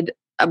retrograde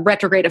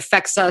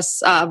affects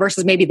us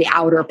versus maybe the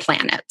outer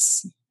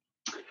planets?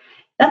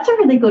 That's a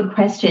really good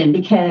question,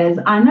 because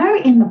I know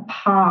in the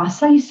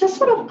past I used to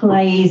sort of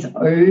glaze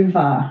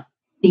over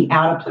the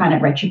outer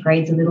planet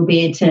retrogrades a little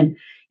bit. And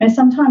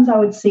sometimes I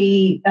would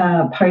see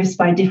posts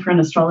by different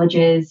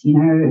astrologers,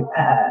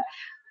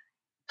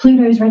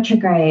 Pluto's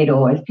retrograde,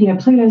 or,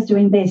 Pluto's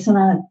doing this. And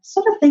I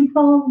sort of think,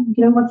 well,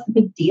 what's the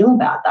big deal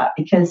about that?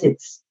 Because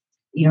it's,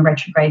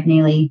 retrograde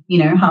nearly,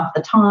 half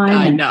the time.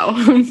 I know.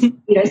 So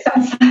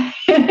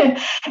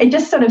it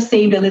just sort of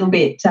seemed a little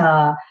bit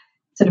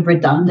sort of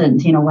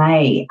redundant in a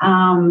way.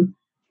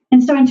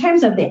 And so in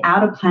terms of the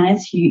outer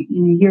planets,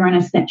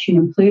 Uranus, Neptune,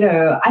 and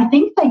Pluto, I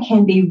think they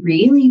can be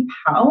really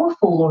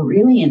powerful or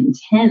really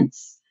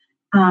intense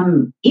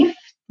if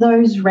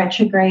those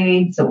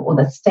retrogrades or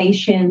the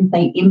stations,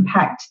 they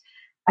impact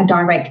a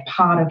direct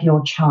part of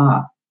your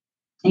chart.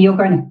 You're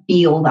going to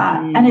feel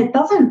that. And it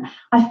doesn't,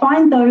 I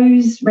find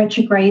those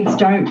retrogrades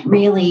don't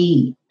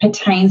really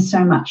pertain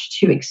so much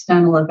to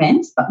external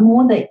events, but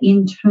more the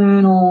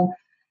internal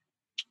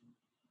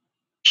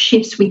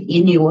shifts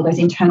within you, or those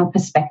internal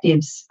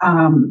perspectives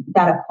that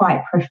are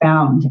quite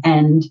profound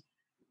and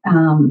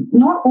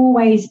not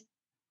always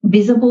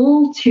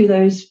visible to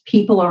those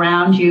people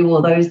around you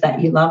or those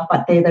that you love,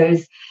 but they're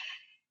those,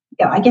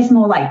 I guess,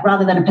 more like,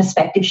 rather than a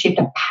perspective shift,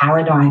 a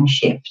paradigm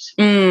shift.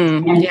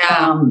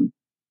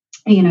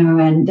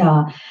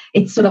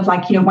 It's sort of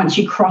like, once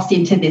you cross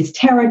into this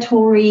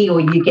territory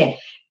or you get,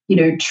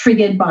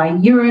 triggered by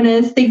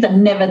Uranus, things are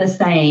never the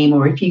same.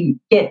 Or if you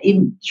get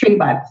triggered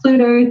by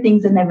Pluto,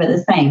 things are never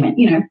the same. And,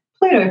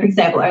 Pluto, for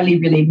example, only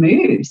really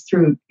moves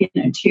through,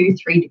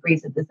 2-3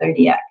 degrees of the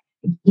zodiac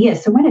a year.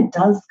 So when it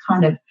does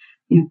kind of,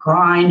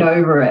 grind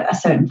over a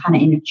certain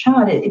planet in your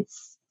chart,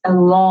 it's a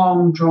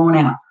long,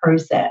 drawn-out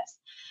process.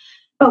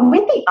 But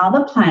with the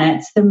other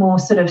planets, the more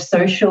sort of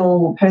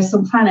social,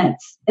 personal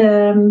planets,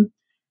 I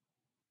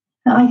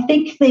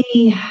think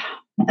the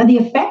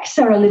effects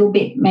are a little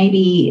bit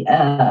maybe,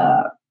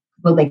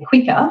 they're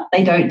quicker.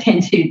 They don't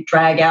tend to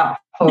drag out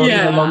for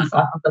long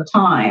cycles of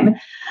time.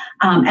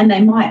 And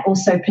they might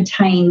also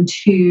pertain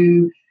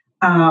to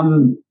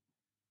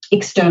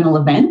external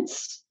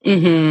events.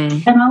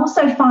 Mm-hmm. And I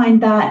also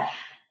find that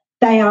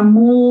they are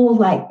more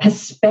like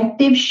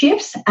perspective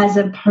shifts as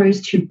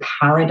opposed to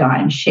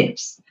paradigm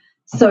shifts.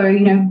 So,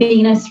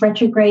 Venus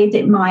retrogrades,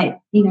 it might,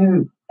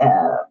 you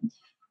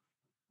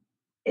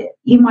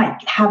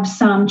might have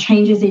some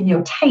changes in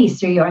your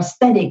taste or your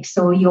aesthetics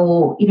or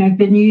your,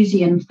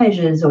 Venusian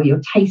pleasures or your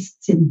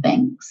tastes in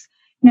things.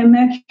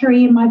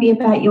 Mercury, it might be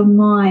about your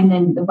mind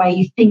and the way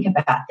you think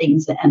about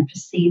things and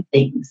perceive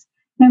things.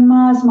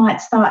 Mars might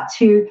start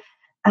to,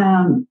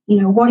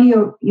 what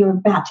are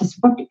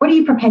what are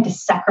you prepared to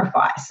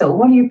sacrifice, or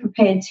what are you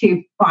prepared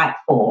to fight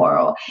for?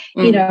 Or,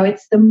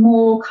 it's the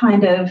more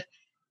kind of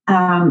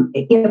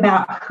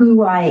about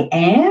who I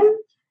am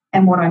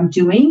and what I'm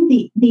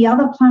doing. The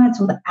other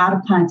planets or the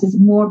outer planets is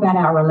more about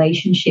our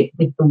relationship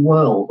with the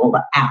world or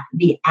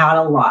the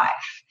outer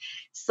life.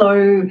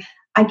 So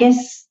I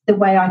guess the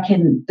way I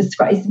can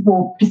describe is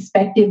more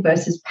perspective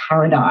versus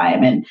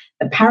paradigm. And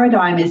the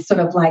paradigm is sort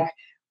of like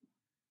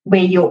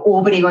where you're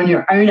orbiting on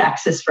your own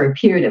axis for a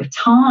period of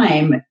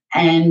time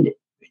and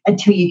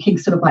until you can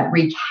sort of like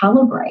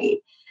recalibrate.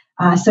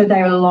 So they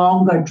are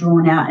longer,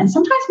 drawn out, and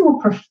sometimes more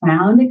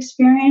profound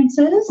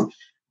experiences,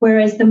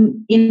 whereas the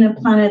inner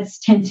planets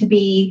tend to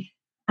be,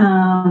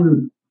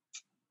 I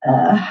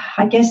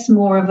guess,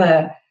 more of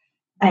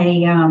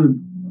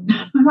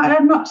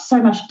not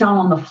so much done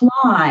on the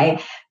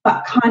fly,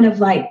 but kind of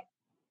like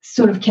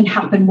sort of can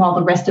happen while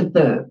the rest of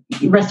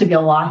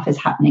your life is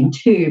happening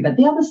too. But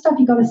the other stuff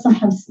you got to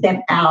sometimes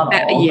step out of.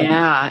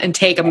 And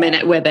take a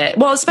minute with it.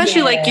 Well,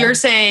 especially like you're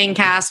saying,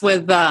 Cass,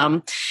 with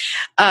those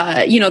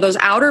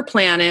outer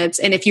planets,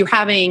 and if you're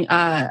having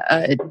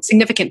a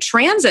significant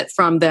transit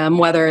from them,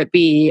 whether it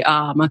be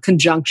a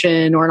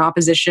conjunction or an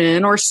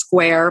opposition or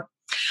square.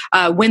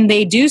 When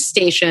they do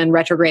station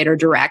retrograde or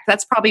direct,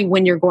 that's probably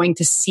when you're going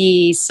to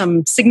see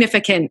some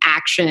significant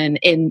action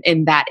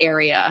in that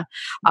area.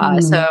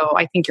 So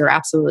I think you're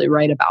absolutely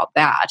right about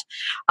that.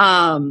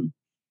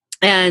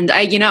 And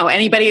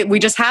anybody, we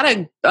just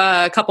had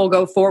a couple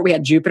go forward. We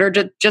had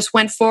Jupiter just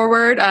went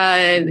forward.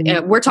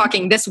 We're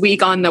talking this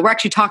week we're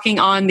actually talking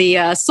on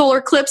the solar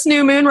eclipse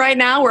new moon right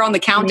now. We're on the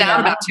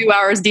countdown, about 2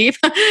 hours deep.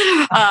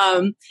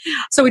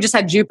 So we just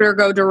had Jupiter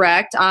go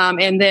direct.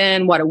 And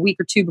then a week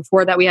or two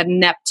before that, we had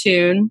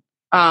Neptune.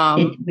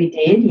 We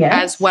did, yes.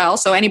 As well.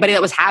 So anybody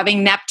that was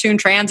having Neptune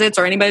transits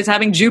or anybody's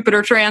having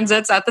Jupiter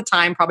transits at the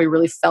time probably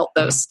really felt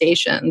those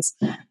stations.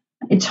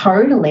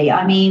 Totally.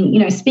 I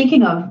mean,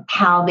 speaking of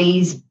how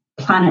these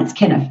planets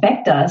can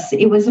affect us,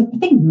 it was, I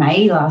think,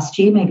 May last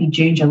year, maybe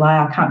June,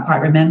 July, I can't quite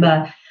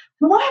remember.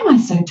 Why am I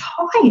so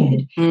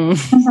tired? I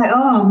was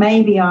like,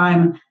 maybe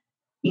I'm,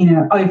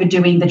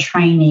 overdoing the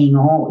training,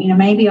 or,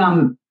 maybe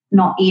I'm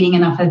not eating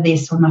enough of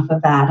this or enough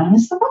of that. And I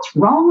said, what's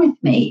wrong with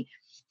me?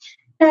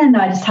 And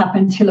I just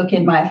happened to look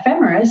in my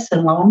ephemeris,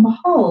 and lo and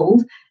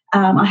behold,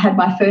 I had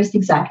my first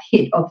exact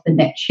hit of the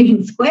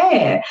Neptune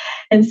square.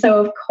 And so,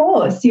 of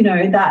course,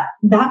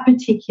 that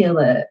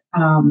particular,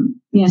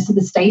 so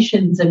the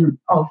stations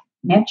of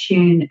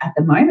Neptune at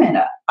the moment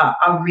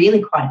are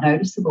really quite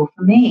noticeable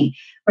for me.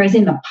 Whereas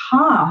in the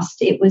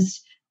past, it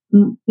was,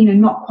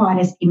 not quite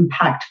as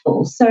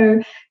impactful. So,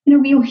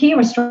 we'll hear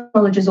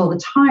astrologers all the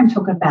time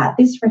talk about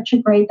this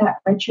retrograde, that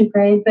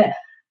retrograde, but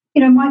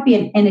it might be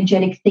an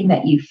energetic thing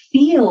that you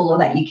feel or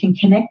that you can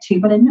connect to,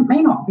 but it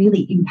may not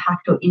really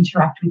impact or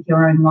interact with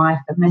your own life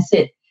unless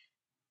it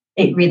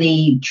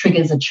really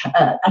triggers a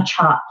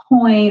chart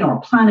point or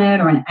a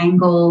planet or an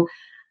angle.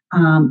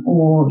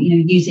 or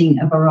using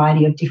a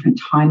variety of different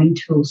timing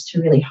tools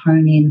to really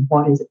hone in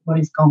what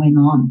is going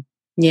on.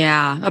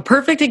 Yeah, a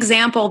perfect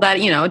example that,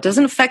 it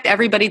doesn't affect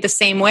everybody the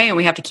same way. And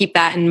we have to keep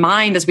that in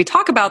mind as we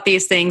talk about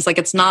these things. Like,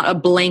 it's not a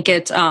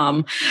blanket,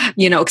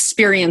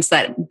 experience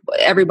that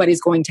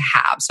everybody's going to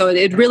have. So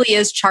it really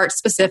is chart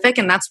specific.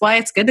 And that's why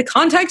it's good to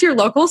contact your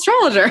local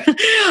astrologer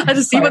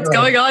to see what's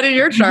going on in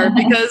your chart.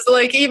 Because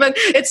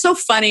it's so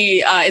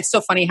funny. It's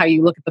so funny how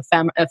you look at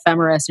the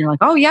ephemeris and you're like,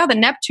 oh yeah, the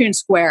Neptune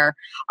square.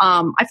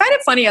 I find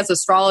it funny as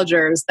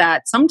astrologers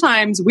that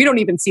sometimes we don't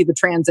even see the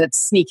transits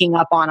sneaking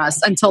up on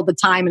us until the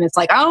time. And it's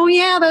like, oh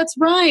yeah, that's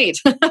right.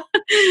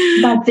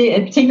 That's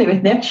it. Particularly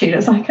with Neptune,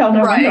 it's like, oh no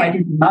wonder I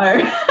didn't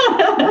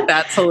know.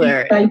 That's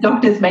hilarious. So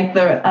doctors make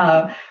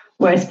the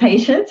worst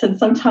patients, and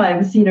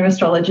sometimes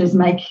astrologers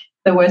make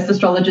the worst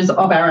astrologers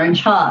of our own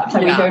chart. So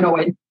we don't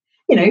always,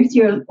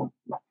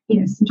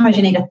 sometimes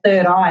you need a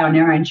third eye on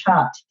your own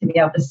chart to be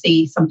able to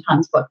see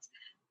sometimes what's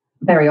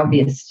very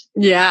obvious.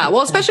 Yeah.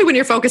 Well, especially when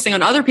you're focusing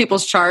on other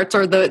people's charts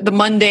or the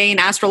mundane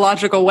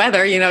astrological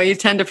weather, you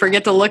tend to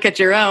forget to look at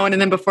your own.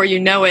 And then before you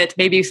know it,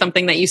 maybe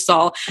something that you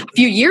saw a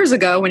few years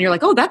ago when you're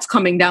like, oh, that's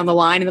coming down the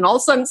line. And then all of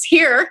a sudden it's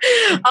here.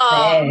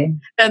 And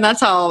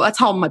that's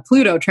how my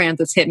Pluto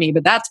transits hit me,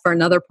 but that's for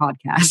another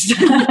podcast.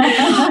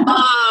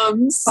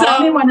 So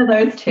I'm in one of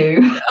those too.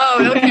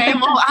 Oh, okay.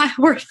 Well,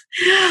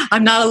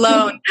 I'm not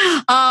alone.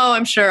 Oh,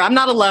 I'm sure I'm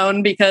not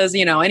alone because,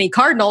 any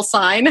cardinal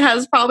sign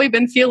has probably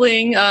been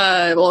feeling,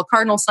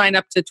 cardinal sign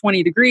up to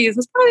 20 degrees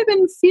has probably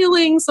been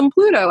feeling some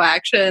Pluto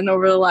action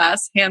over the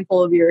last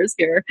handful of years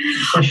here.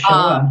 For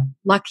sure.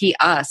 Lucky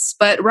us.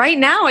 But right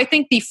now, I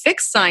think the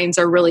fixed signs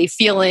are really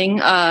feeling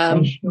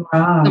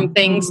some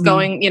things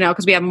going,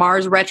 because we have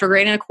Mars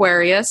retrograde in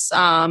Aquarius.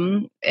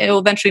 It'll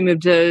eventually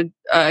move to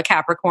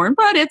Capricorn,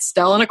 but it's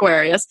still in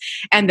Aquarius.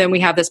 And then we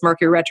have this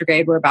Mercury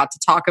retrograde we're about to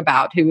talk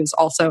about, who is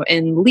also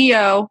in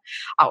Leo.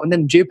 And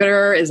then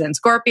Jupiter is in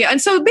Scorpio.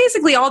 And so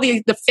basically all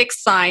the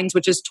fixed signs,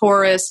 which is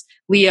Taurus,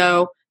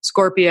 Leo,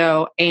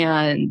 Scorpio,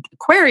 and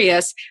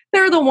Aquarius,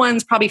 they're the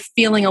ones probably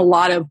feeling a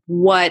lot of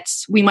what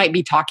we might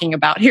be talking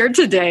about here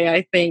today,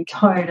 I think.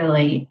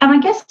 Totally. And I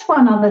guess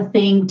one other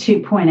thing to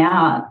point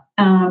out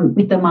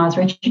with the Mars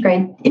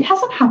retrograde, it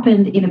hasn't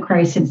happened in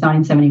Aquarius since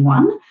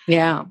 1971.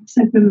 Yeah.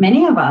 So for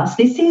many of us,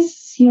 this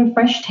is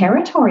fresh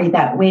territory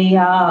that we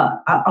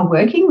are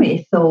working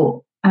with,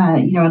 or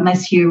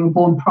unless you were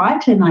born prior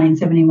to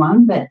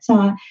 1971. But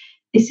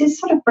this is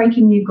sort of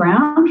breaking new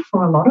ground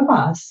for a lot of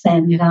us,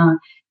 and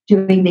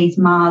doing these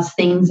Mars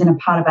things in a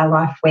part of our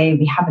life where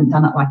we haven't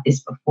done it like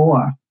this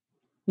before.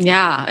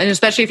 Yeah, and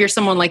especially if you're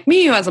someone like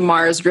me who has a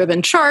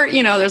Mars-driven chart,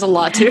 there's a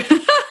lot to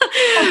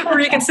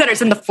reconsider.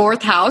 It's in the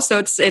fourth house, so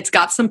it's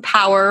got some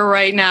power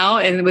right now,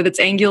 and with its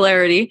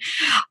angularity.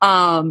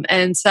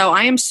 And so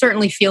I am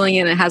certainly feeling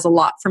it. It has a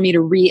lot for me to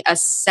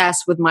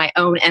reassess with my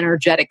own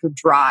energetic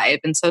drive.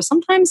 And so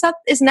sometimes that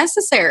is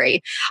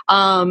necessary,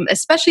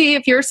 especially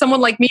if you're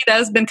someone like me that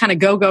has been kind of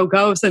go, go,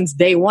 go since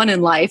day one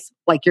in life.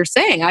 Like you're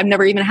saying, I've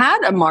never even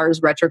had a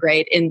Mars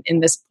retrograde in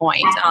this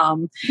point.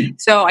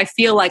 So I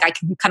feel like I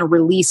can kind of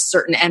release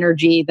certain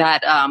energy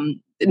that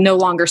no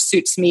longer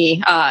suits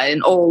me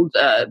in old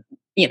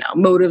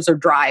motives or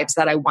drives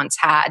that I once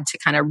had to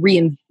kind of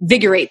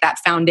reinvigorate that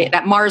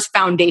Mars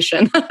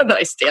foundation that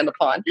I stand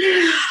upon.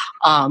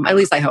 At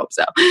least I hope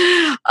so.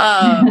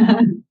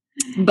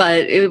 But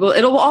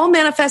it'll all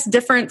manifest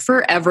different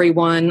for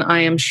everyone,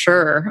 I am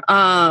sure.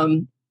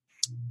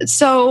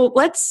 So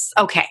let's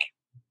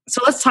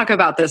talk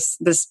about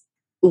this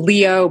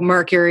Leo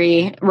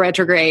Mercury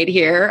retrograde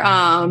here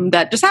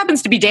that just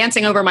happens to be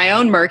dancing over my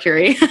own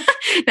Mercury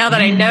now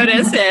that I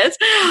notice it.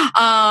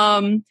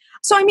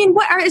 So, I mean,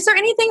 is there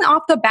anything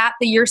off the bat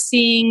that you're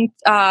seeing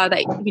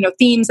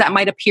themes that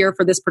might appear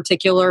for this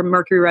particular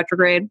Mercury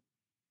retrograde?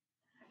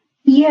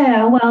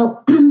 Yeah,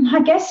 well,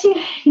 I guess you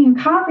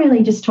can't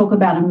really just talk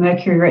about a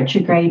Mercury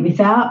retrograde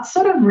without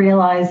sort of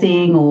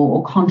realizing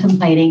or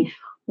contemplating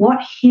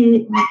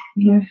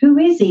who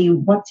is he?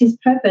 What's his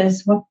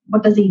purpose?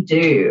 What does he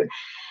do?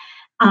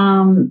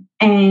 And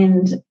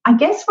I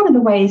guess one of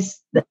the ways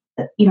that,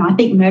 I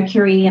think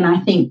Mercury, and I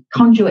think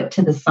conduit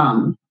to the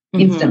sun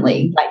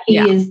instantly. Like he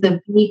is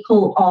the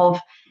vehicle of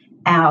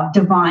our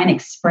divine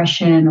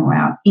expression or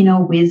our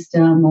inner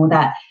wisdom, or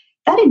that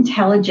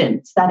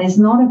intelligence that is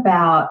not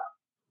about,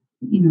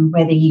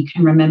 whether you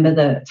can remember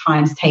the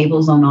times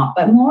tables or not,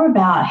 but more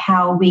about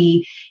how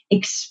we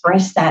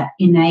express that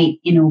innate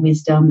inner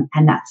wisdom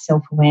and that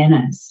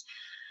self-awareness.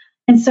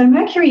 And so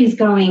Mercury is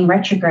going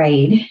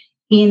retrograde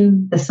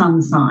in the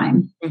sun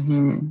sign.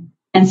 Mm-hmm.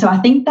 And so I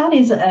think that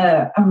is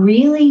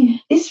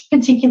this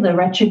particular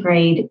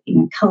retrograde,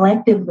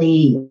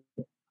 collectively,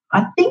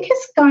 I think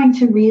is going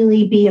to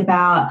really be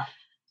about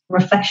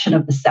reflection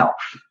of the self,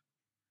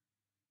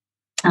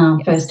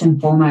 first and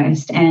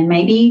foremost, and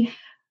maybe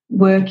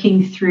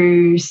working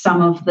through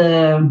some of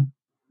the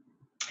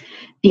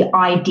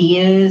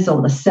ideas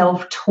or the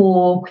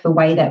self-talk, the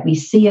way that we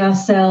see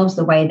ourselves,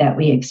 the way that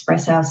we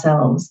express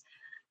ourselves.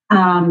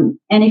 And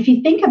if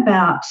you think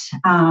about,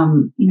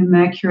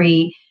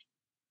 Mercury,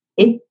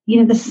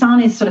 the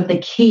sun is sort of the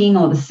king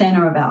or the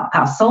center of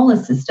our solar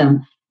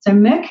system. So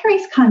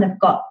Mercury's kind of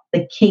got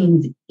the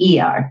king's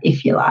ear,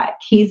 if you like.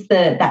 He's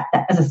that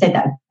as I said,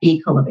 that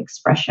vehicle of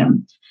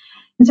expression.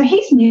 And so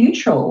he's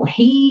neutral.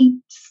 He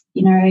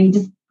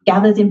just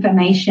gathers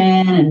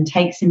information and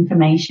takes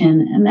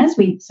information. And as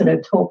we sort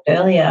of talked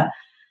earlier,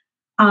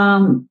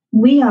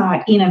 we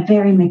are in a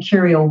very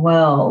mercurial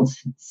world,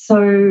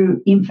 so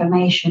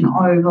information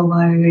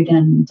overload.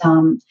 And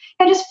I'm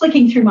just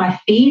flicking through my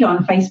feed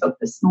on Facebook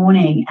this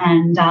morning,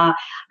 and I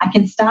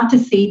can start to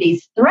see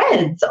these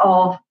threads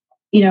of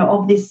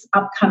this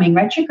upcoming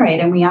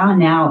retrograde, and we are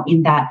now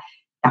in that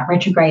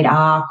retrograde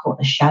arc or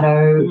the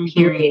shadow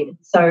period.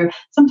 So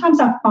sometimes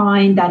I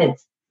find that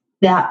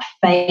that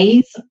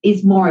phase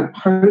is more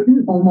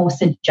potent or more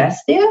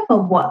suggestive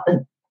of what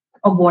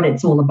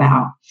it's all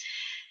about.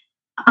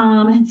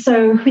 And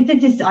so with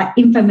this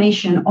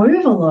information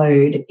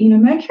overload,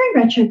 Mercury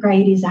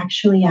retrograde is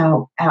actually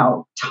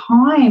our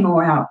time,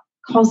 or our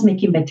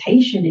cosmic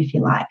invitation, if you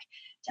like,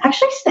 to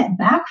actually step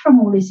back from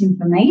all this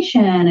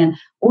information and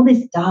all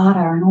this data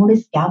and all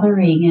this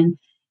gathering and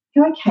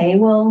go, okay,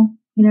 well,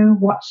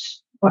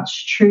 what's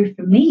true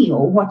for me,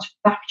 or what's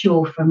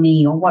factual for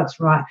me, or what's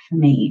right for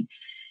me.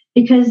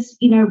 Because,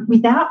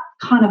 without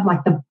kind of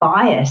like the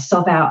bias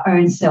of our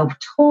own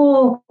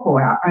self-talk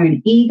or our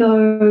own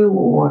ego,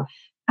 or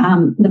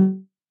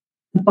the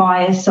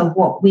bias of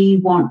what we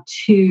want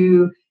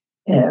to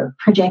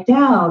project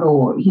out,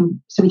 or,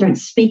 so we don't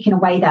speak in a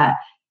way that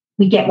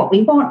we get what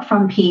we want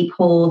from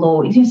people,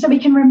 or so we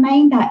can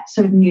remain that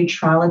sort of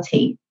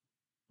neutrality.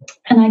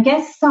 And I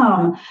guess,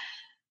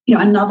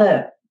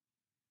 another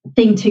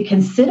thing to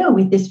consider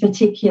with this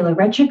particular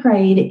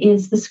retrograde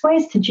is the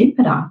squares to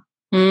Jupiter.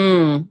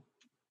 And,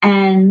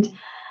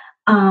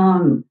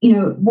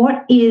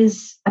 what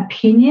is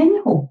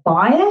opinion or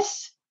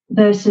bias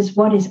versus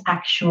what is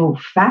actual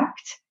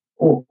fact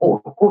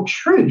or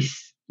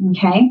truth,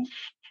 okay?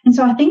 And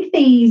so I think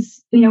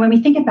these, when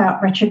we think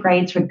about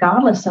retrogrades,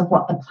 regardless of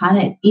what the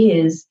planet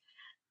is,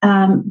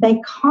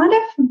 they kind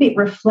of a bit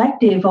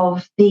reflective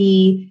of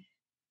the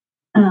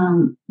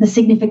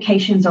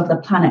significations of the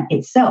planet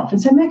itself.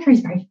 And so Mercury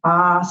is very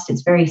fast,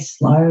 it's very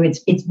slow,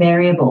 it's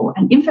variable,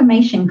 and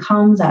information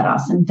comes at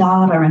us, and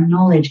data and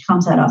knowledge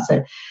comes at us.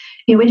 So,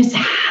 we're just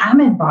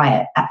hammered by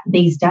it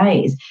these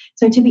days.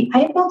 So to be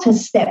able to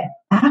step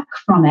back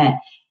from it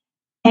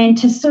and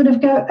to sort of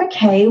go,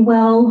 okay,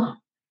 well,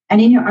 and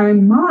in your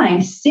own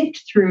mind,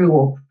 sift through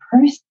or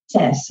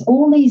process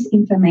all these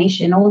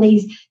information, all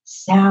these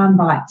sound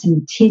bites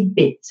and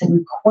tidbits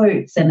and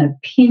quotes and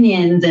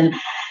opinions, and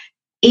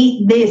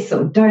eat this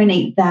or don't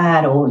eat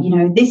that, or,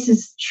 this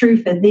is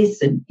true for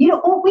this. And,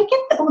 or we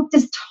get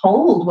just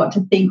told what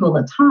to think all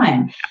the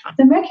time.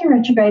 The Mercury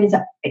retrograde is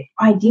an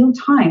ideal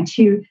time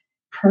to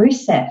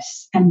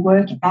process and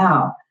work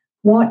out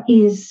what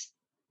is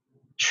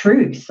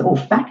truth or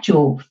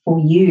factual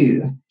for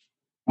you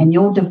and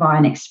your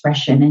divine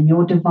expression and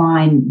your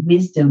divine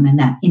wisdom and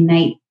that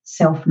innate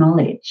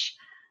self-knowledge.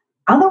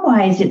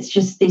 Otherwise, it's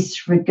just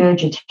this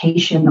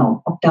regurgitation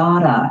of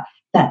data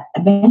that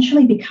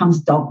eventually becomes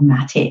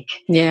dogmatic.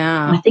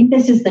 Yeah. And I think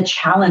this is the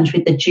challenge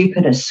with the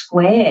Jupiter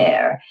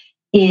square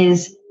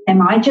is,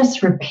 am I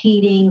just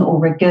repeating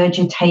or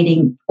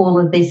regurgitating all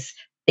of these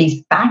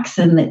facts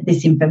and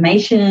this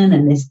information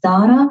and this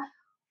data?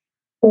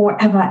 Or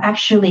have I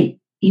actually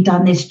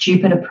done this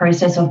Jupiter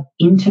process of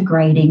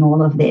integrating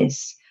all of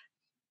this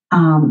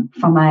from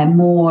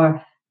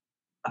a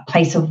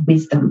place of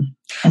wisdom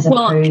as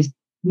opposed?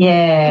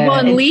 Yeah. Well,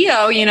 in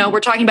Leo, we're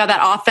talking about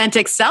that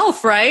authentic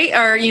self, right?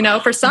 Or,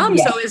 for some,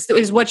 yes. So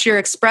is what you're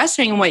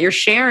expressing and what you're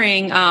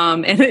sharing,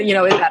 and, is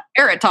that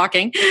parrot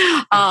talking?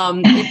 Is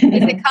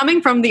it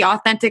coming from the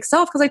authentic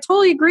self? Because I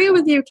totally agree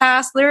with you,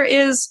 Cass. There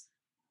is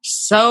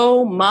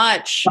so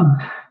much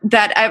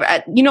that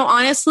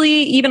honestly,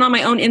 even on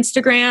my own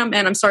Instagram,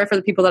 and I'm sorry for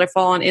the people that I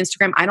follow on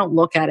Instagram, I don't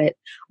look at it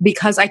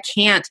because I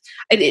can't.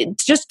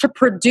 Just to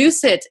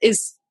produce it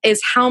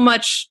is how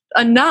much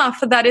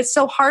enough that it's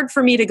so hard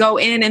for me to go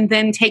in and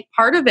then take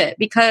part of it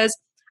because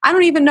I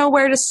don't even know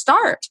where to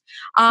start.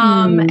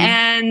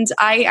 And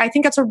I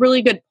think that's a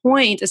really good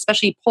point,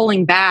 especially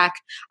pulling back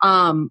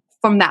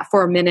from that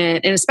for a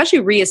minute, and especially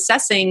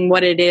reassessing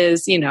what it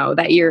is,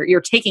 that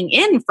you're taking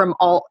in from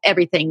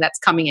everything that's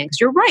coming in. Because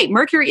you're right,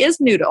 Mercury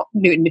is neutral.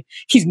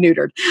 He's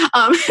neutered.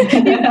 He's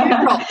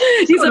neutral.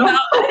 He's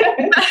about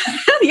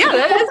yeah,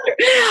 that is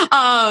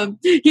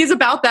true. He's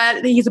about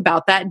that. He's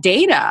about that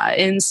data,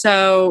 and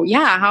so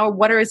yeah.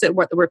 What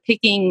we're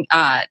picking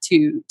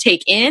to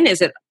take in?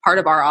 Is it part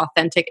of our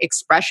authentic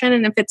expression?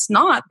 And if it's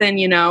not, then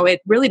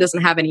it really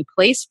doesn't have any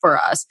place for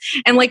us.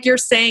 And like you're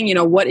saying,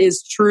 what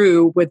is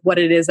true with what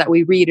it is that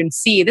we read and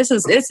see. This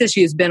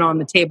issue has been on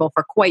the table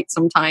for quite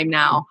some time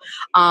now,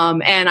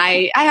 and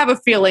I have a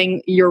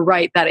feeling you're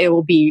right that it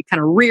will be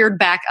kind of reared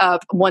back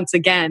up once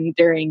again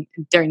during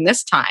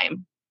this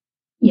time.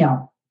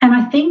 Yeah, and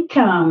I think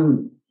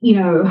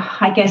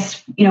I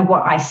guess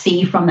what I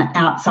see from the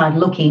outside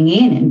looking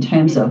in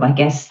terms of, I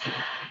guess,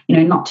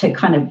 not to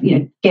kind of,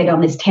 get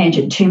on this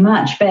tangent too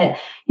much, but,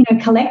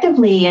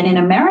 collectively and in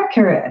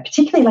America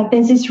particularly, like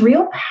there's this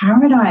real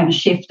paradigm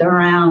shift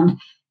around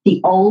the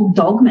old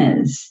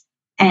dogmas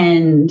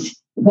and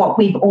what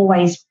we've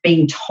always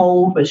been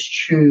told was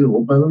true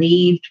or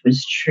believed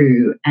was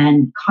true,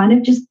 and kind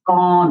of just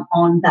gone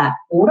on that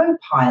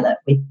autopilot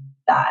with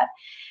that.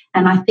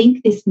 And I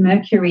think this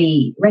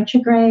Mercury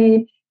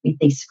retrograde with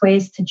these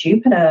squares to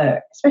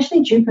Jupiter,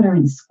 especially Jupiter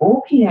in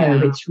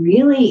Scorpio, it's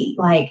really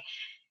like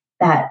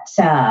that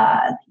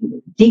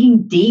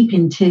digging deep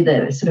into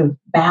the sort of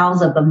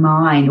bowels of the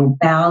mind or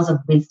bowels of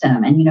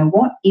wisdom, and,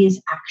 what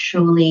is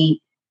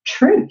actually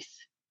truth.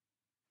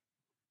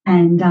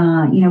 And,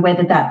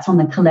 whether that's on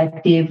the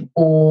collective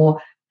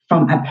or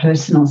from a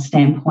personal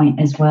standpoint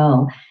as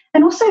well.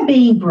 And also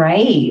being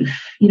brave,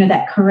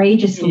 that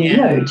courageous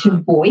Leo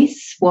to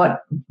voice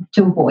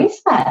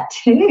that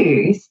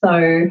too.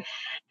 So,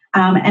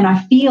 and I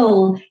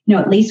feel,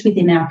 at least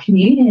within our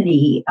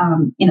community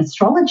in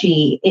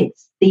astrology,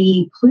 it's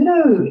the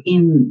Pluto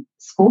in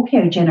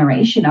Scorpio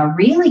generation are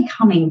really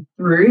coming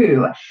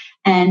through.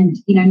 And,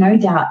 no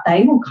doubt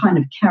they will kind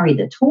of carry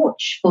the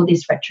torch for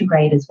this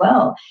retrograde as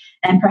well.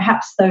 And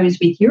perhaps those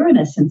with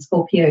Uranus and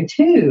Scorpio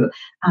too,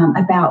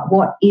 about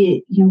what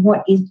is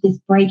this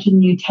breaking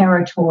new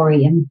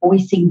territory and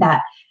voicing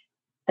that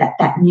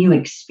new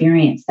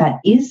experience that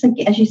is,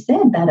 as you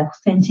said, that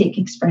authentic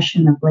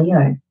expression of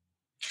Leo.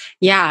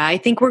 Yeah, I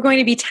think we're going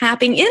to be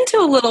tapping into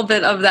a little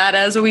bit of that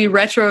as we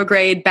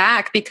retrograde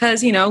back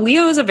because,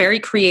 Leo is a very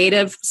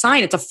creative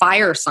sign. It's a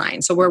fire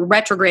sign. So we're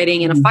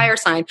retrograding in a fire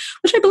sign,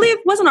 which I believe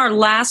wasn't our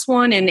last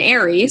one in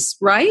Aries,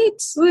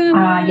 right?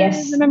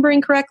 Yes.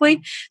 Remembering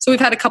correctly. So we're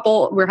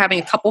having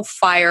a couple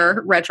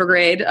fire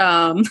retrograde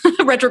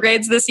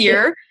retrogrades this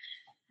year.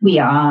 We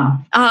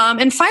are.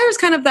 And fire is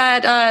kind of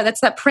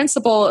that's that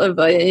principle of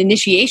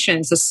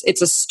initiation.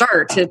 It's a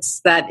start.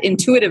 It's that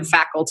intuitive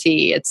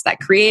faculty. It's that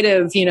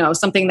creative,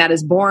 something that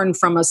is born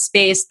from a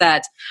space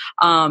that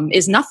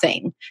is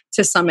nothing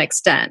to some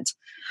extent.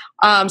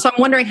 So I'm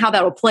wondering how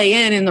that will play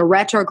in the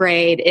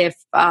retrograde if,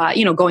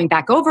 going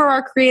back over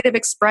our creative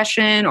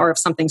expression or if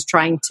something's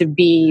trying to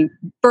be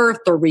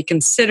birthed or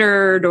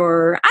reconsidered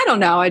or I don't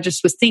know. I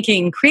just was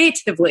thinking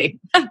creatively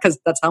because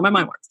that's how my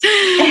mind works.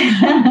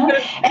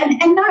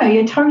 and no,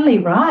 you're totally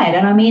right.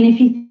 And I mean, if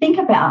you think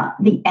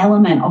about the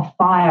element of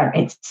fire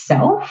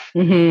itself,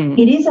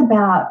 it is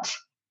about,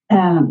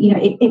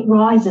 it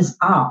rises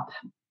up.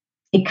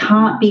 It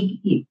can't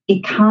be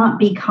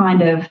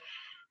kind of,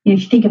 if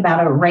you think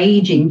about a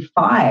raging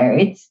fire,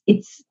 it's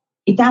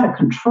out of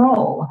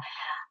control.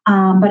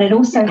 But it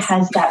also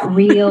has that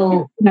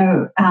real,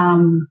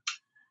 and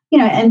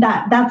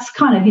that's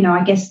kind of,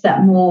 I guess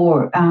that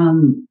more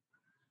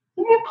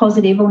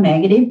positive or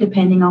negative,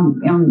 depending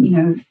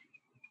on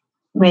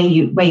where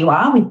you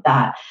are with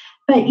that.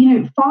 But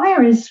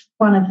fire is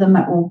one of them,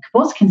 or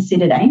was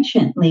considered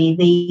anciently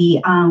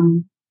the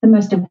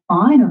most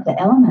divine of the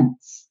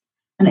elements.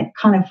 And it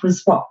kind of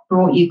was what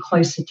brought you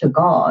closer to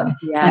God.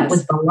 Yes. And it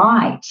was the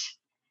light.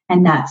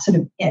 And that sort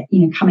of,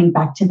 coming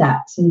back to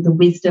that, sort of the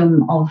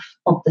wisdom of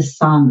the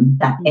sun,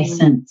 that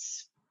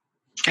essence.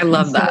 I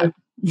love that.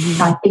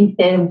 I think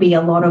there'll be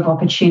a lot of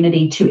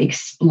opportunity to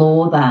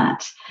explore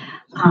that.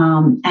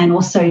 And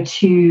also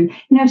to,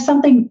 if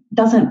something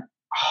doesn't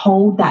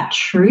hold that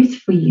truth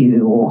for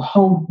you or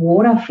hold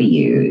water for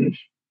you,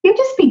 you'll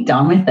just be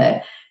done with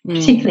it,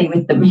 particularly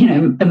with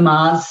the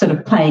Mars sort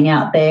of playing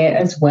out there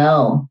as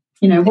well.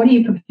 What are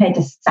you prepared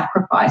to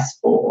sacrifice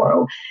for?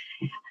 Or,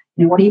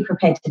 what are you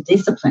prepared to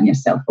discipline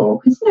yourself for?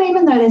 Because,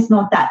 even though there's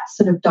not that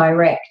sort of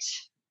direct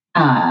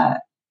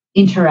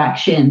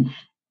interaction,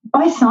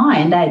 by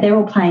sign, they're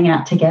all playing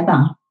out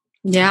together.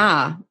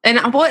 Yeah. And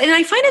I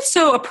find it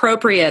so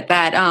appropriate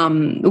that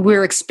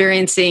we're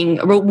experiencing,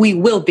 we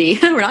will be,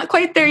 we're not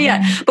quite there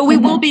yet, but we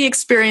will be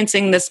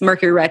experiencing this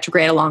Mercury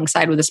retrograde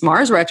alongside with this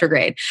Mars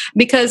retrograde.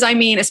 Because, I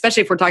mean,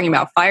 especially if we're talking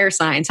about fire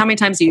signs, how many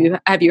times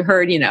have you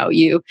heard,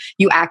 you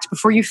act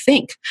before you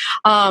think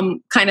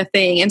kind of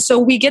thing. And so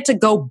we get to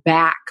go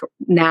back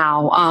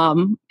now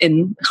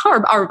in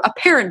our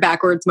apparent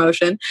backwards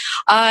motion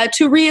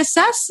to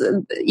reassess,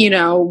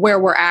 where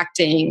we're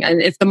acting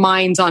and if the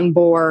mind's on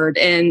board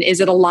and is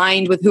it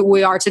aligned with who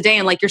we are today?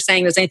 And like you're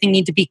saying, does anything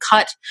need to be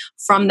cut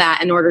from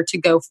that in order to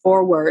go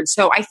forward?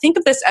 So I think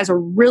of this as a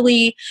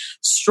really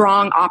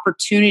strong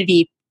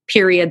opportunity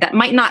period that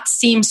might not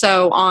seem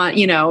so on,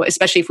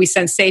 especially if we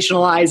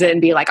sensationalize it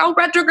and be like, oh,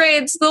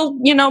 retrogrades, they'll,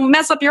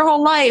 mess up your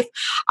whole life.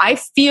 I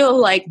feel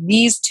like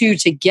these two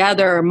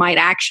together might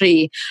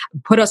actually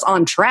put us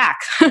on track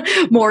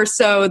more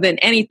so than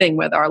anything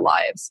with our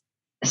lives.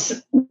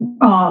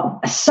 Oh,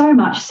 so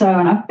much so.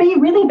 And I've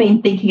really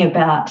been thinking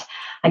about,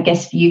 I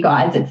guess for you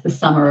guys, it's the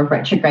summer of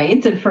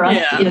retrogrades, and for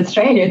us in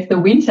Australia, it's the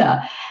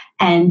winter.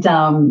 And,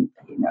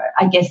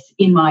 I guess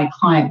in my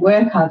client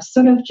work, I've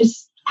sort of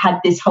just had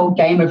this whole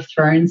Game of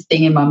Thrones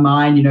thing in my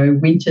mind,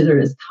 winter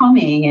is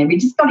coming and we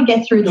just got to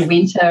get through the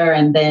winter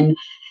and then,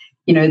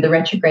 the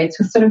retrogrades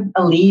will sort of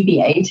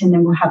alleviate, and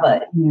then we'll have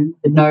the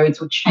nodes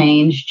will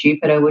change,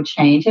 Jupiter will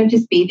change. It'll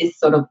just be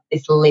this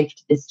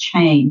lift, this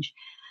change.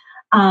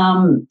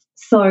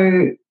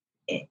 So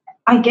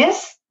I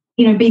guess,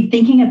 be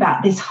thinking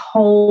about this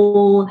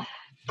whole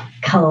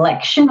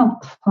collection of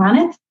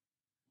planets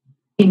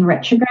in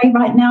retrograde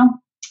right now.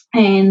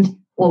 And,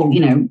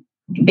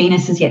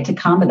 Venus is yet to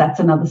come, but that's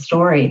another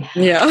story.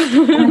 Yeah.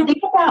 And I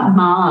think about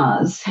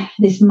Mars,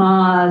 this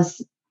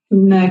Mars,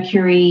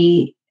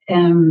 Mercury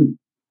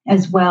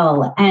as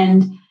well.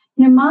 And,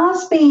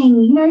 Mars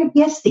being,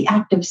 yes, the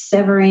act of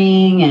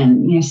severing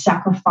and,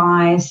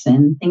 sacrifice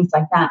and things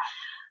like that.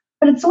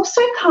 But it's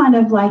also kind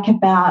of like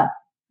about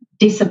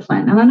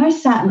discipline. And I know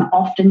Saturn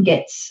often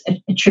gets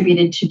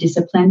attributed to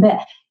discipline,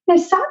 but,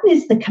 Saturn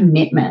is the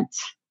commitment,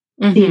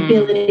 the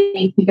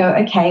ability to go,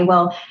 okay,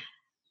 well,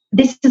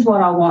 this is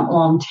what I want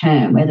long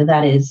term, whether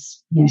that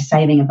is,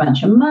 saving a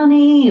bunch of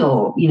money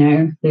or,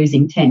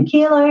 losing 10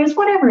 kilos,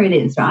 whatever it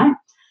is, right?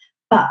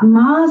 But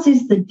Mars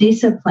is the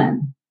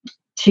discipline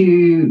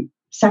to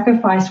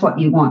sacrifice what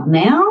you want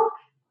now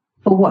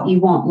for what you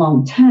want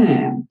long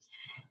term.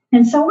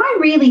 And so I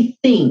really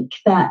think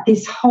that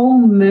this whole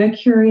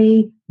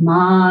Mercury,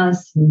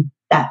 Mars,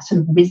 that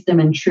sort of wisdom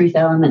and truth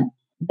element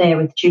there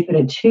with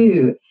Jupiter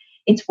too,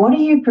 it's what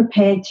are you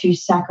prepared to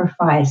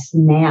sacrifice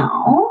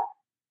now?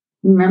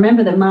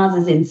 Remember that Mars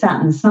is in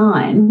Saturn's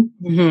sign.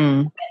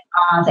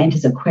 Mars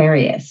enters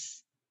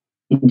Aquarius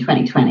in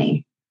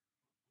 2020.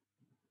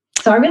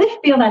 So I really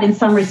feel that in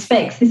some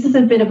respects, this is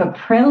a bit of a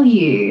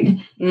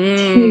prelude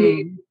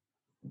to,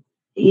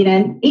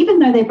 even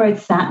though they're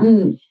both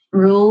Saturn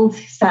ruled,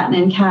 Saturn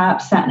in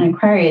Cap, Saturn in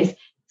Aquarius,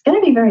 it's going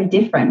to be very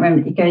different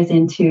when it goes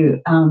into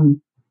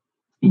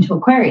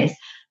Aquarius.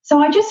 So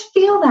I just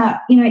feel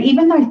that,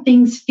 even though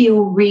things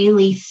feel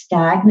really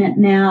stagnant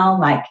now,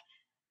 like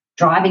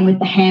driving with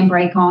the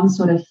handbrake on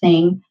sort of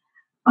thing,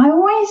 I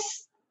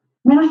always,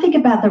 when I think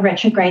about the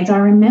retrogrades, I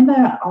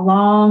remember a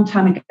long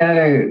time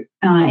ago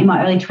in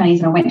my early 20s,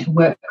 and I went to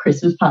work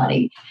Christmas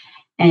party,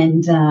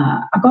 and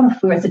I got a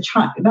food as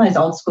one of those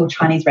old school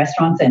Chinese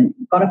restaurants, and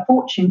got a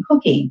fortune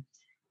cookie.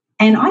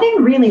 And I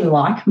didn't really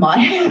like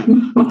my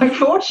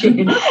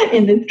fortune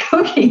in this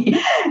cookie,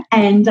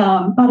 and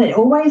but it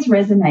always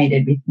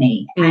resonated with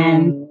me.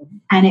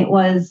 And it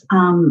was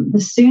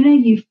the sooner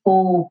you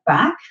fall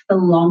back, the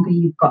longer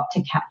you've got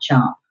to catch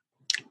up.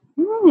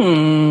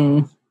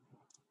 And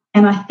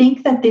I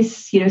think that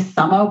this,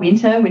 summer,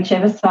 winter,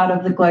 whichever side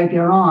of the globe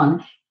you're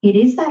on, it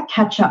is that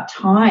catch-up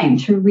time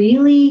to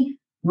really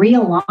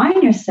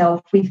realign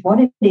yourself with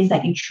what it is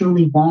that you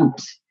truly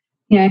want.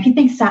 If you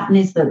think Saturn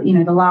is the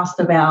last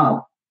of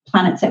our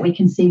planets that we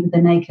can see with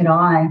the naked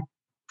eye,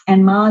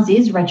 and Mars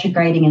is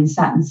retrograding in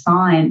Saturn's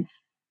sign,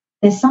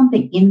 there's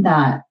something in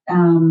that,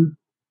 in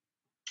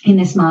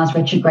this Mars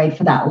retrograde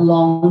for that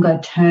longer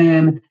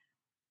term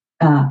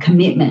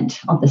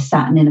commitment of the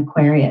Saturn in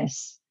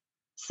Aquarius.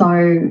 So,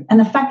 and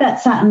the fact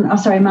that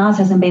Mars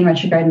hasn't been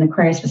retrograde in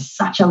Aquarius for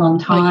such a long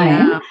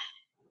time.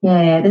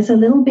 Yeah, there's a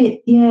little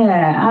bit,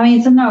 I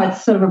mean,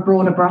 it's sort of a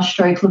broader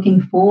brushstroke looking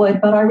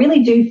forward, but I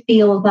really do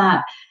feel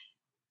that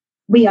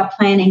we are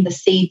planting the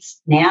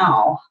seeds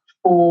now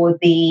for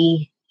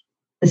the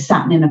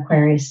Saturn in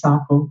Aquarius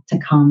cycle to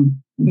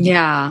come.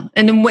 Yeah.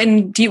 And then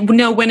when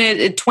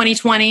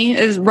 2020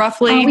 is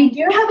roughly? We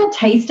do have a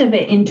taste of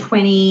it in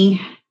 20.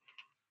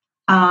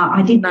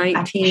 I did 19.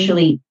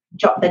 Actually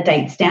jot the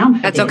dates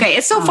down. That's okay.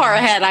 It's so far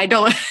ahead. I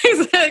don't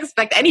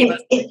expect any of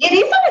us. It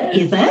is and it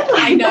isn't.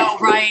 I know,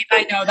 right?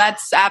 I know.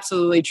 That's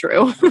absolutely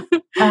true.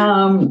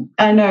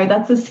 I know.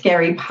 That's a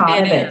scary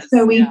part of it.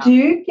 So we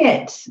do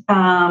get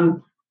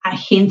a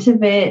hint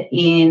of it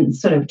in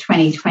sort of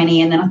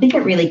 2020, and then I think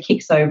it really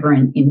kicks over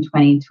in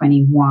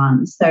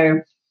 2021. So,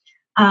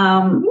 it's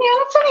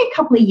only a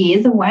couple of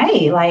years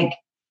away, like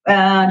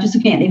just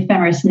looking at the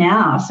ephemeris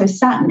now. So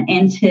Saturn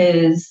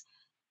enters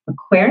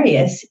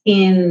Aquarius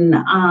in,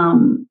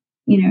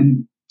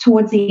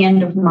 towards the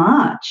end of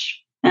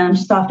March,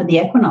 just after the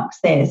equinox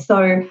there.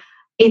 So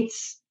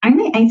it's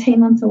only 18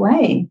 months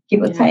away,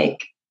 give or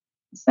take.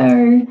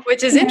 So,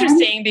 which is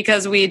interesting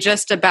because we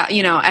just about,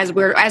 as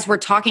we're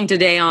talking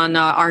today on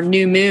our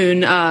new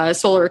moon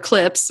solar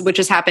eclipse, which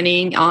is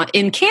happening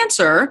in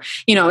Cancer,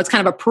 it's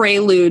kind of a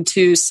prelude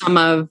to some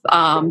of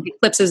the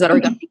eclipses that are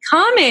going to be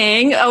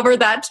coming over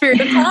that period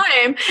of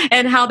time,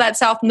 and how that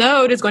south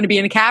node is going to be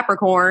in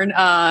Capricorn,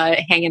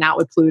 hanging out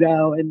with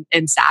Pluto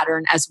and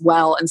Saturn as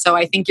well. And so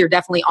I think you're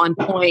definitely on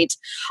point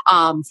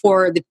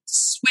for the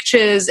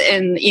switches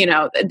and,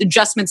 the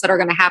adjustments that are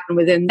going to happen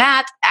within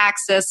that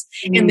axis,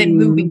 and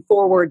then moving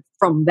forward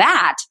from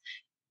that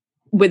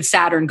with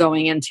Saturn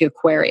going into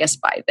Aquarius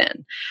by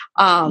then.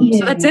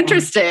 So that's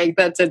interesting.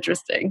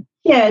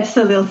 Yeah, it's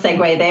a little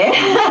segue there.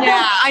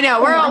 Yeah, I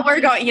know.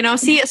 We're going,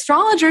 see,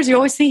 astrologers, you're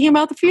always thinking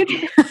about the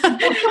future.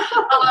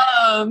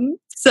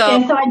 So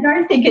I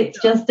don't think it's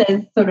just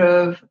as sort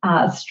of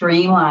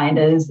streamlined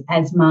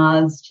as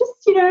Mars just,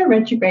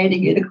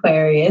 retrograding in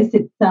Aquarius.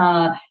 It's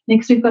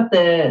next we've got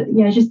the,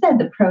 as you said,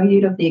 the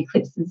prelude of the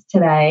eclipses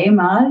today.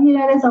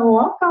 There's a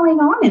lot going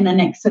on in the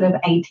next sort of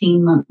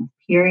 18-month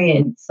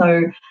period.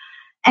 So,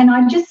 and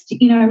I just,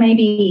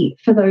 maybe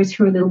for those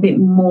who are a little bit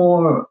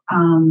more,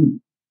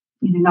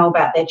 know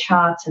about their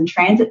charts and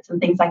transits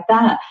and things like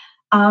that,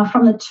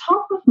 from the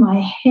top of my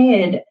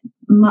head,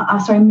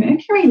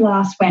 Mercury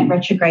last went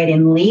retrograde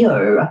in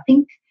Leo, I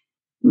think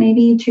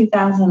maybe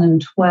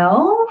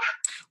 2012.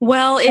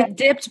 Well, it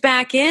dipped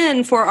back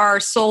in for our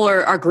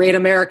Great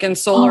American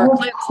Solar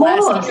Eclipse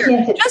last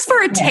year, just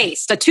for a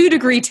taste, a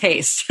 2-degree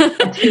taste. A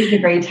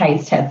 2-degree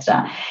taste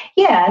tester.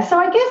 Yeah, so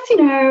I guess,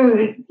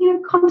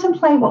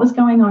 contemplate what was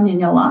going on in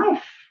your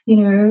life,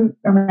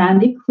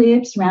 around the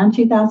eclipse, around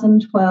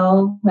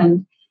 2012,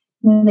 and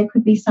there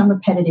could be some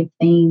repetitive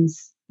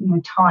themes,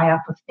 tie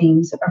up of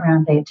things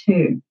around there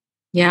too.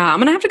 Yeah, I'm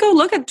going to have to go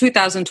look at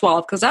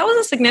 2012 because that was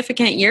a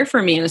significant year for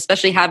me, and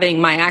especially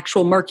having my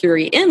actual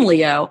Mercury in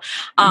Leo,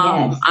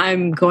 yes.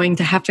 I'm going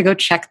to have to go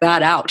check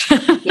that out.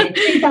 Yeah,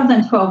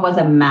 2012 was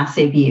a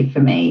massive year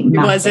for me.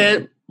 Massive. Was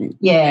it?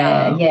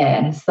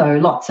 Yeah. So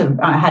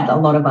I had a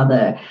lot of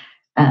other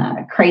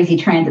crazy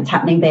transits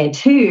happening there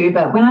too.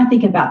 But when I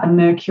think about the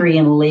Mercury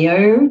in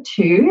Leo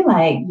too,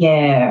 I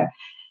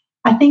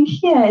think,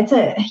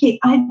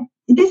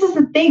 this is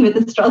the thing with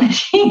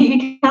astrology.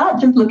 You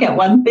can't just look at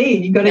one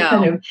thing. You've got to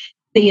kind of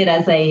see it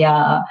as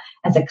a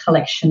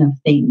collection of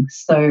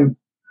things. So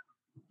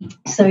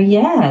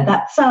yeah,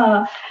 that's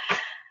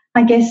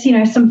I guess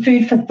some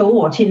food for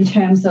thought in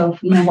terms of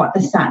what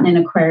the Saturn in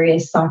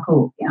Aquarius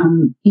cycle.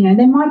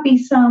 There might be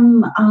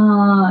some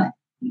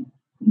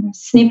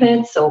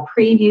snippets or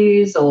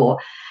previews or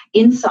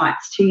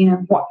insights to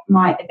what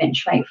might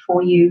eventuate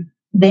for you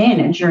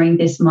then during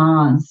this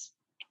Mars.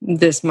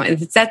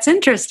 That's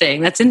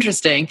interesting.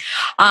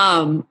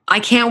 I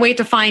can't wait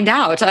to find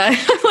out.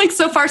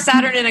 So far,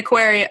 Saturn in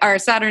Aquarius or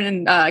Saturn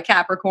in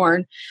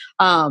Capricorn.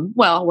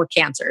 We're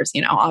Cancers,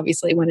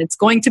 obviously when it's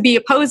going to be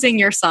opposing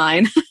your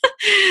sign,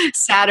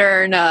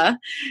 Saturn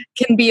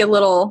can be a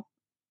little.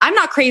 I'm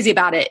not crazy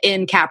about it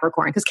in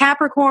Capricorn because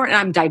Capricorn, and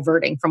I'm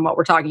diverting from what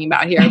we're talking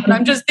about here, but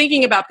I'm just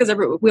thinking about, because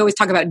we always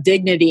talk about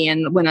dignity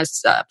and when a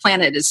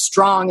planet is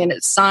strong in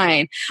its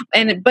sign.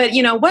 But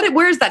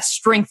where's that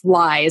strength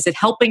lie? Is it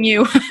helping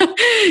you?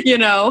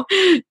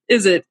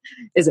 Is it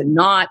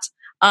not?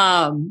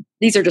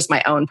 These are just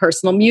my own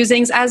personal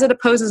musings as it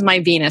opposes my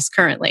Venus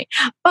currently.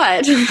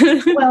 But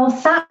well,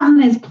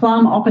 Saturn is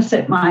plumb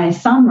opposite my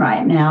Sun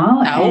right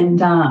now and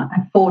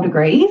at 4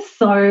 degrees.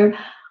 So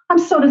I'm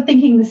sort of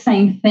thinking the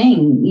same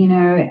thing,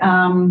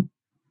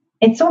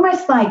 it's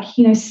almost like,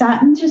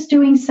 Saturn's just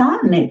doing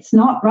Saturn. It's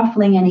not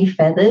ruffling any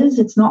feathers.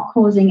 It's not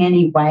causing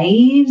any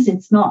waves.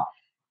 It's not,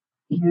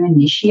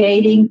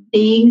 initiating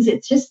things.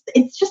 It's just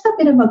a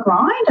bit of a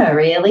grinder,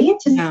 really.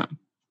 It's just doing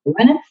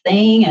its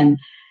thing and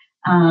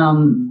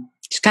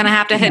just kind of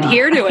have to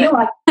adhere to it.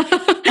 Like,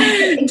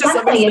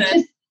 exactly. It's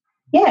just,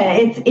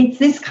 it's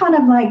this kind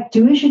of like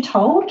do as you're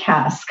told,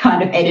 Cass,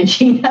 kind of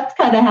energy. That's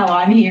kind of how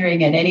I'm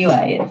hearing it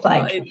anyway. It's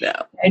like,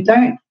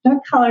 don't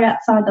color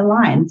outside the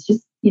lines.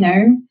 Just,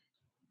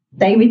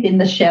 stay within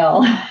the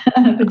shell,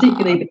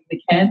 particularly with the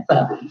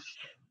Cancer.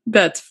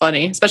 That's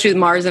funny, especially with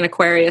Mars in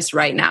Aquarius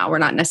right now. We're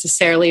not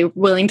necessarily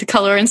willing to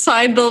color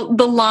inside the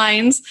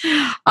lines,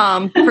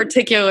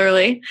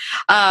 particularly.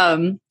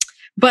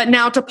 But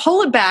now to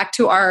pull it back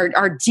to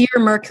our dear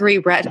Mercury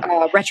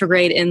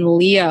retrograde in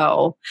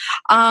Leo,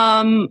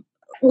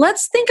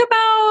 let's think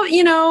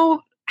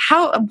about,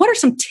 what are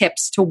some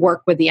tips to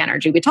work with the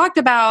energy? We talked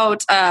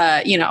about,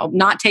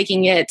 not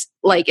taking it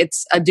like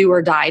it's a do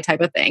or die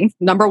type of thing.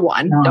 Number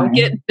one,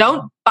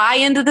 don't buy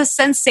into the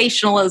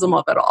sensationalism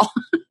of it all.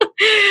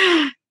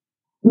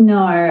 No,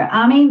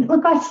 I mean,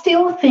 look, I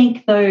still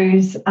think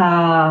those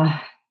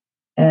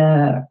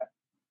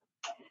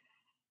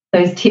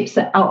tips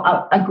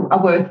are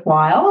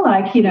worthwhile.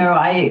 Like,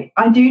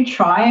 I do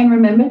try and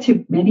remember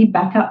to maybe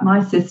back up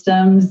my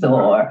systems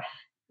or,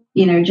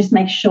 just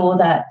make sure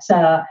that,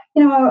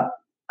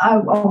 I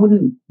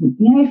wouldn't,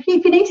 if you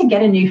need to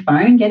get a new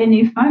phone, get a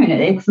new phone.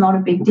 It's not a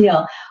big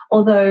deal.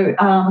 Although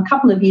a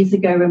couple of years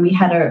ago when we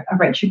had a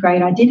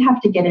retrograde, I did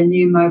have to get a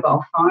new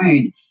mobile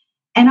phone.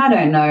 And I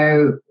don't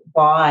know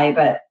why,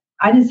 but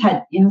I just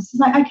had, it's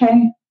like,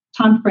 okay,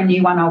 time for a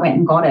new one. I went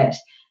and got it.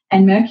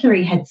 And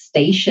Mercury had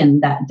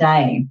stationed that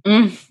day.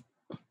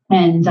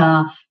 And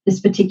this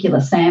particular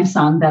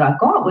Samsung that I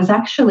got was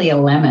actually a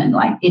lemon.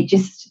 Like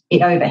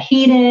it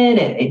overheated.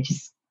 It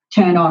just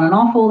turned on and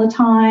off all the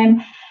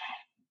time.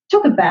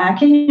 Took it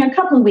back. And a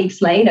couple of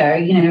weeks later,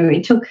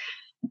 it took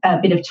a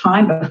bit of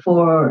time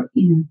before,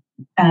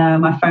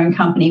 my phone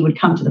company would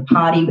come to the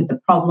party with the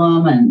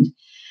problem and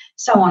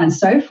so on and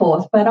so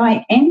forth. But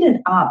I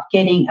ended up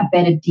getting a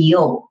better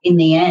deal in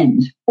the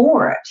end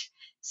for it.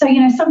 So,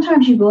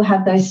 sometimes you will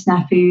have those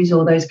snafus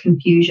or those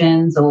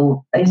confusions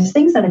or those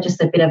things that are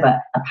just a bit of a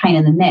pain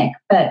in the neck.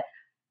 But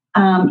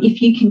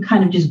if you can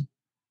kind of just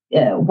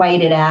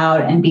wait it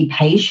out and be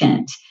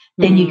patient,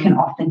 then you can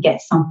often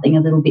get something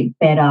a little bit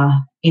better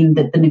in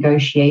the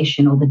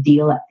negotiation or the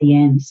deal at the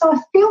end. So I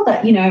feel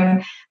that,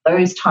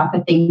 those type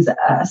of things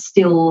are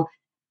still,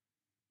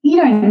 you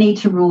don't need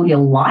to rule your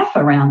life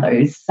around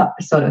those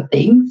sort of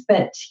things,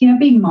 but,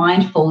 be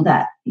mindful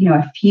that,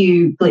 a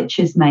few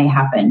glitches may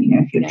happen,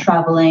 if you're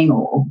traveling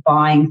or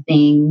buying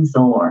things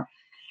or,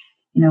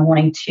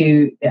 wanting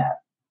to,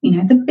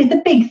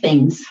 the big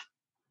things.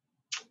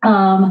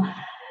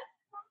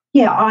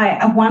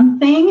 One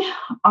thing,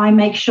 I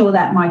make sure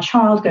that my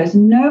child goes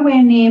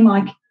nowhere near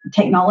my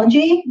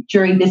technology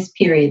during this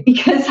period,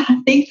 because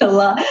I think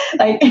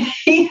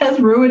he has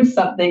ruined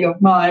something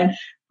of mine,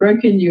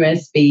 broken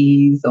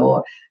USBs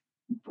or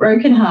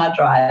broken hard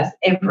drives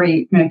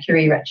every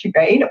Mercury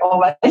retrograde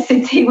almost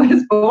since he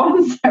was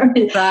born. So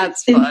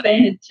that's since funny.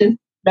 then, it's just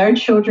no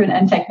children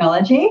and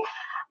technology.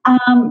 But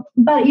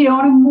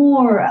on a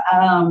more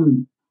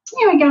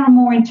going on a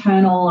more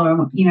internal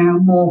or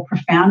more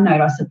profound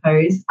note, I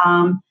suppose,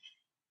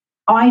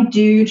 I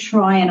do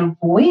try and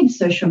avoid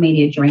social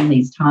media during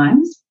these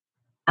times.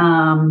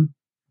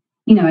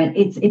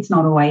 It's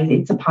not always,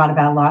 it's a part of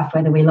our life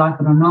whether we like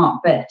it or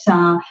not, but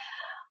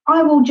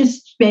I will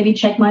just maybe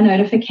check my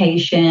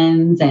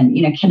notifications and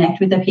connect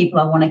with the people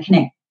I want to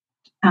connect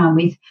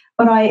with,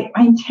 but I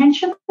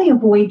intentionally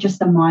avoid just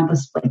the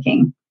mindless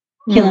flicking,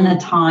 killing the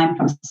time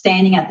from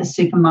standing at the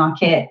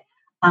supermarket,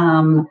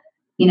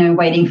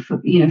 waiting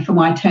for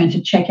my turn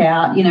to check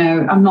out.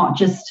 I'm not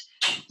just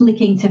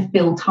flicking to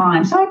fill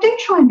time. So I do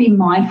try and be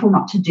mindful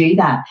not to do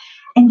that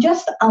and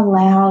just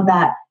allow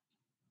that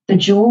the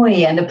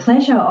joy and the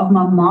pleasure of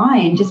my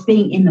mind just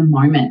being in the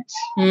moment.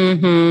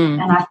 Mm-hmm.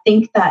 And I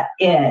think that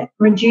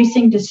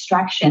reducing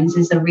distractions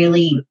is a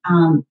really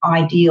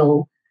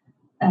ideal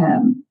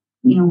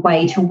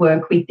way to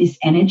work with this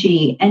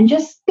energy and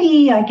just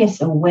be, I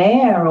guess,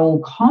 aware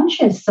or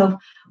conscious of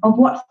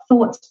what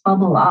thoughts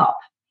bubble up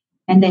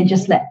and then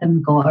just let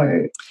them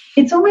go.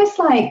 It's almost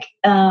like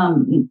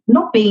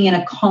not being in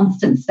a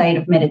constant state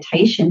of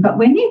meditation, but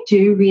when you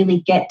do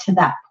really get to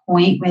that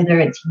point, whether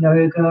it's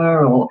yoga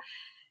or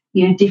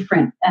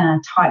different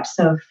types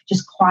of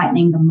just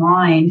quietening the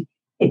mind,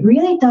 it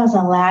really does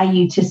allow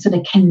you to sort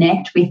of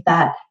connect with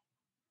that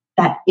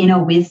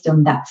inner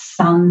wisdom, that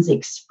sun's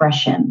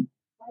expression.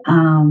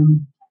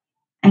 And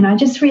I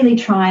just really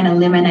try and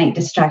eliminate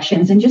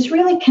distractions and just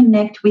really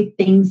connect with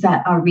things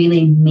that are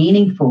really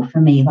meaningful for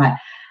me, like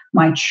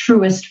my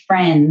truest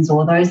friends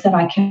or those that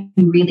I can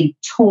really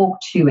talk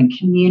to and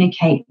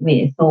communicate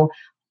with, or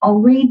I'll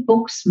read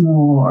books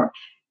more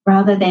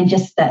rather than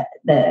just the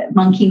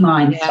monkey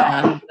mind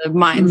stuff. The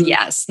mind,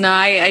 yes. No,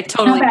 I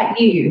totally. How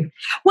about you?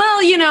 Well,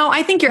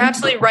 I think you're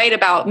absolutely right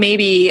about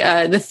maybe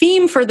the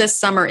theme for this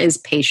summer is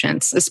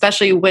patience,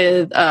 especially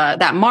with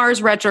that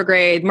Mars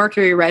retrograde,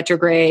 Mercury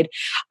retrograde.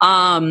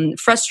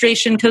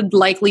 Frustration could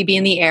likely be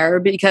in the air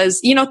because,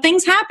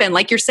 things happen.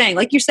 Like you're saying,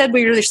 like you said,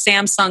 with your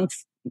Samsung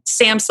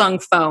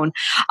phone.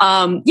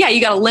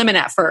 You got to limit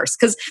at first,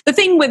 because the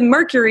thing with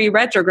Mercury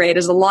retrograde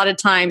is a lot of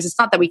times it's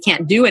not that we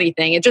can't do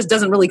anything, it just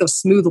doesn't really go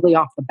smoothly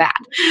off the bat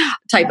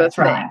type That's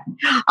of right. thing.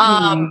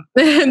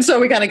 And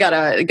so we kind of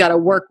gotta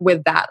work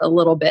with that a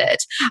little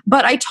bit.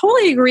 But I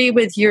totally agree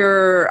with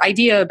your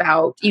idea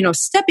about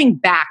stepping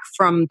back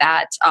from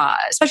that,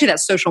 especially that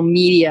social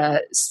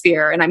media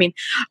sphere. And I mean,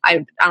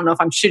 I don't know if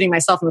I'm shooting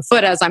myself in the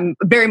foot as I'm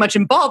very much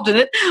involved in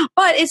it,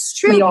 but it's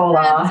true. We all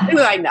are.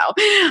 I know.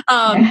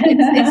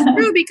 It's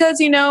true because,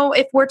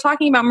 if we're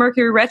talking about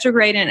Mercury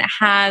retrograde and it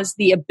has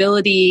the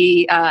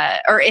ability,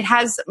 or it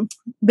has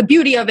the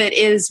beauty of it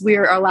is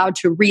we're allowed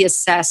to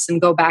reassess and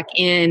go back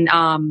in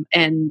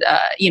and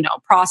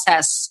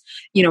process,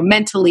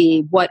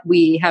 mentally what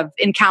we have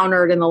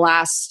encountered in the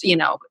last,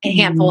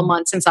 handful of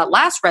months since that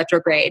last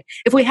retrograde.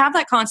 If we have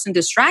that constant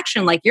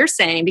distraction, like you're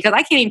saying, because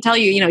I can't even tell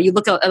you, you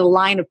look at a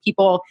line of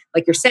people,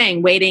 like you're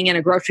saying, waiting in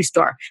a grocery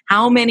store,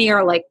 how many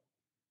are like,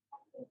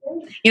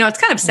 it's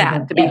kind of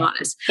sad, to be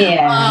honest.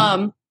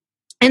 Yeah.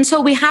 And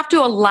so we have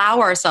to allow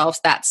ourselves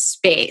that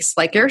space,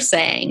 like you're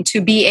saying,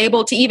 to be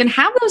able to even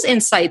have those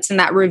insights in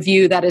that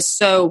review that is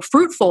so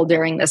fruitful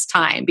during this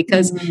time,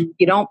 because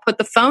you don't put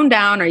the phone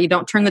down or you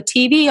don't turn the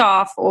TV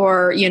off,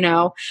 or,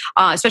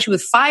 especially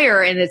with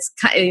fire and it's,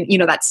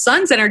 that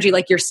sun's energy,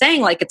 like you're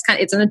saying, like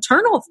it's an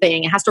eternal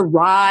thing. It has to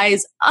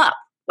rise up,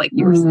 like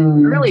you were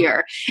saying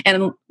earlier.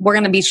 And we're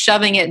going to be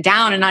shoving it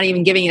down and not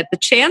even giving it the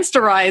chance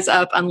to rise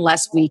up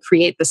unless we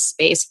create the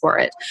space for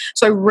it.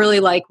 So I really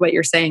like what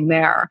you're saying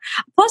there.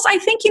 Plus, I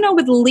think,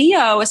 with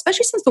Leo,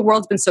 especially since the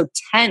world's been so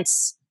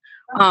tense,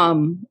 like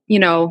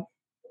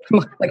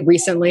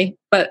recently,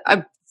 but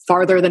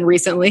farther than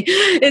recently,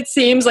 it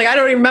seems like I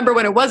don't even remember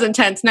when it was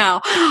intense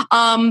now.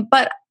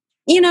 But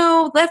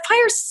that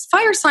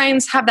fire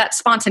signs have that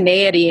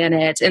spontaneity in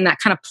it and that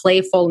kind of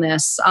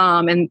playfulness.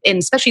 And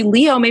especially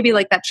Leo, maybe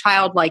like that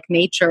childlike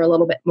nature a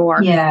little bit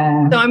more.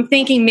 Yeah. So I'm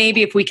thinking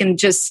maybe if we can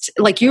just,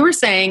 like you were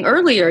saying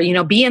earlier,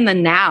 be in the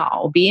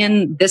now, be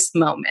in this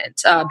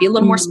moment, be a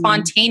little more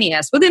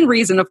spontaneous, within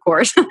reason, of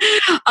course.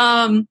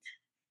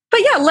 but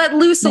yeah, let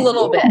loose a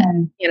little bit,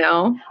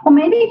 Or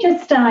maybe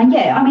just,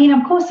 I mean,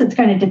 of course, it's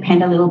going to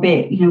depend a little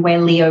bit, where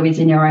Leo is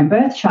in your own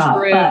birth chart.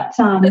 True. But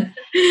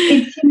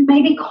it's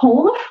maybe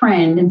call a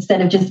friend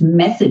instead of just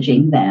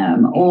messaging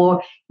them,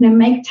 or,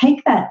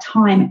 take that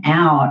time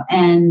out.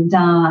 And,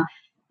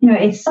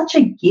 it's such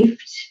a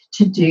gift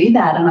to do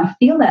that. And I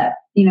feel that,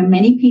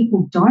 many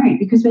people don't,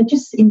 because we're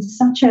just in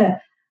such a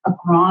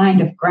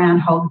grind of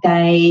Groundhog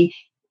Day,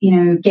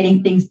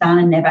 getting things done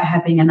and never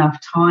having enough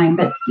time.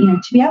 But,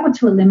 to be able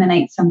to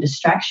eliminate some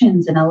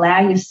distractions and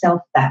allow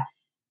yourself that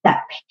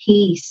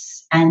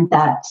peace and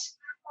that,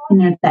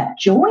 that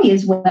joy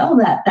as well,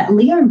 that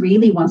Leo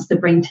really wants to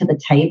bring to the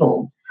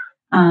table.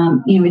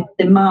 With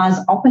the Mars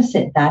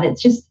opposite that,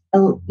 it's just,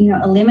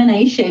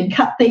 elimination,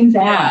 cut things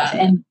out,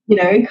 and,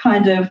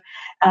 kind of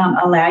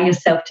allow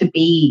yourself to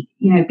be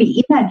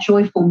in that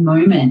joyful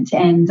moment.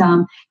 And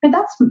but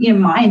that's,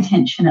 my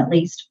intention, at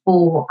least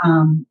for,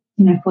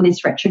 for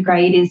this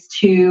retrograde, is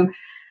to,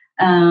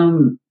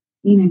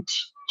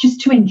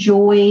 just to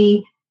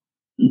enjoy,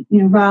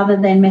 rather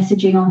than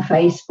messaging on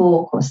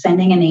Facebook or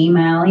sending an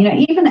email,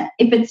 even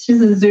if it's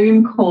just a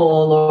Zoom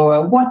call or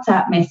a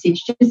WhatsApp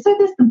message, just so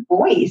there's the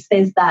voice,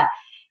 there's that,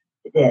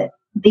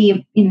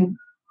 the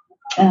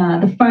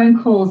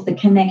phone calls, the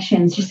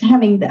connections, just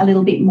having a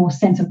little bit more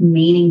sense of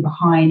meaning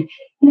behind,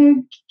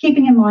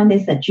 keeping in mind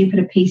there's that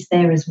Jupiter piece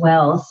there as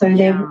well. So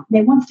there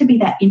wants to be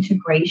that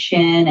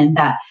integration and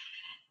that,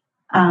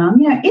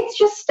 it's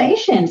just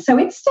stationed. So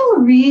it's still a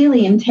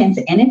really intense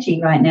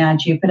energy right now,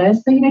 Jupiter.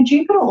 So,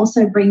 Jupiter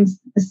also brings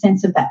the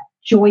sense of that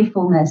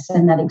joyfulness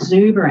and that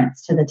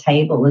exuberance to the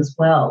table as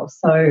well.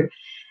 So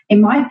it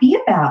might be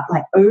about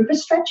like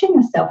overstretching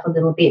yourself a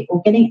little bit,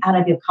 or getting out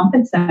of your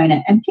comfort zone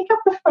and pick up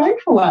the phone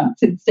for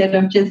once instead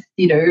of just,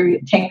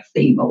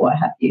 texting or what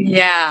have you.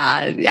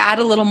 Yeah. Add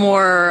a little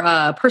more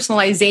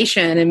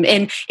personalization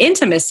and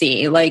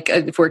intimacy. Like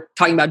if we're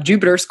talking about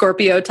Jupiter,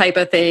 Scorpio type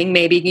of thing,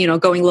 maybe,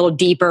 going a little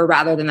deeper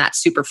rather than that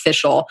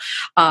superficial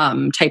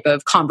type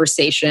of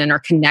conversation or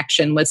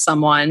connection with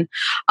someone.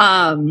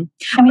 I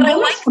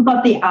almost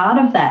forgot the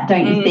art of that,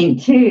 don't you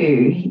think,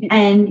 too?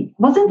 And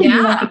wasn't the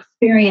UF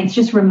experience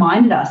just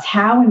reminded us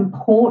how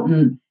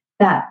important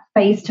that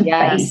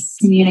face-to-face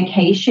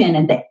communication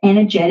and the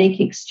energetic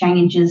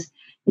exchanges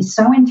is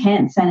so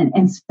intense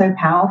and so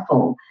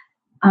powerful.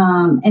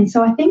 And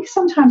so I think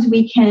sometimes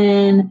we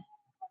can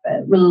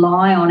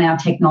rely on our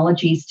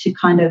technologies to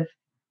kind of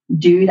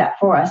do that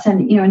for us.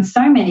 And, in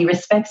so many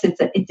respects,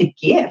 it's a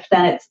gift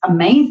and it's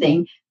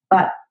amazing,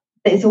 but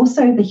there's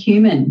also the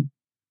human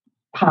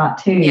part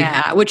too.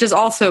 Yeah, which is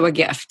also a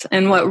gift,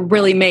 and what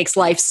really makes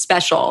life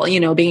special,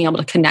 being able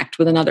to connect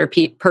with another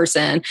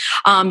person,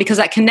 because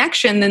that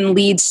connection then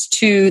leads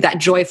to that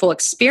joyful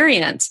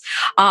experience,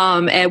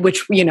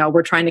 which,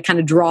 we're trying to kind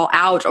of draw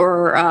out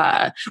or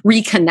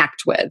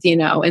reconnect with,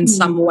 in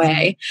some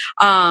way.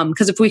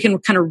 Because if we can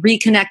kind of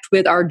reconnect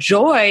with our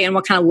joy and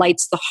what kind of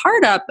lights the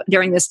heart up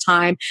during this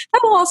time, that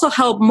will also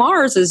help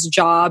Mars's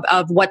job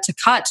of what to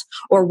cut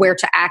or where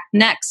to act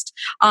next.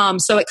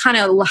 So it kind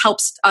of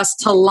helps us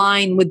to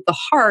line with the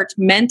heart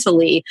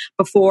mentally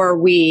before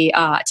we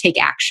take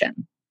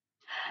action.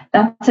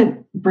 That's a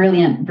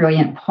brilliant,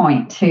 brilliant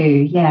point too.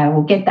 Yeah,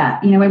 we'll get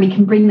that. When we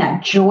can bring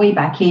that joy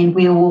back in,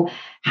 we will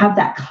have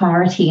that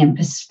clarity and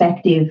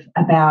perspective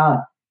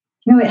about,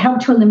 it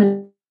helped to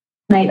eliminate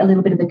a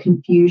little bit of the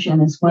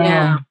confusion as well.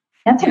 Yeah.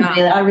 That's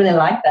I really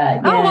like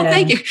that. Yeah. Oh, well,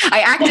 thank you. I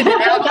acted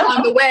it out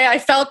along the way. I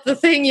felt the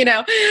thing,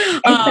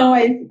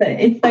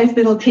 It's those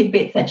little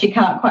tidbits that you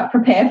can't quite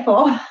prepare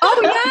for. Oh,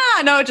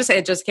 yeah. No,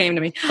 it just came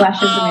to me.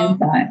 Flashes of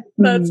insight.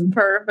 That's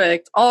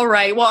perfect. All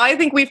right. Well, I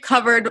think we've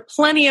covered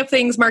plenty of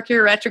things, Mercury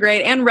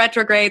retrograde and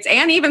retrogrades,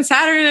 and even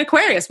Saturn in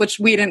Aquarius, which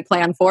we didn't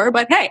plan for,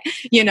 but hey,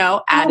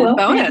 added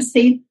bonus.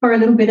 See for a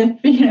little bit of,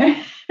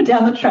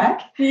 down the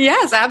track.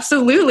 Yes,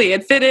 absolutely.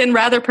 It fit in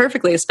rather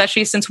perfectly,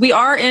 especially since we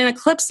are in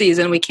eclipse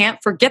season. We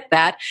can't forget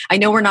that. I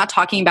know we're not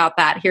talking about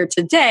that here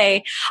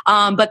today,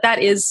 but that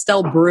is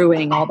still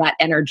brewing all that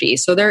energy.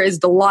 So there is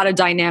a lot of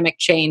dynamic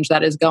change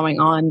that is going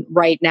on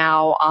right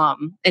now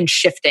and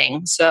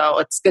shifting. So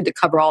it's good to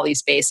cover all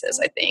these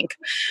bases, I think.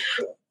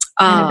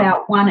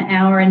 About 1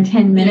 hour and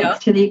 10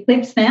 minutes to the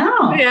eclipse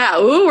now. Yeah.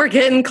 Ooh, we're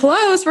getting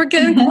close. I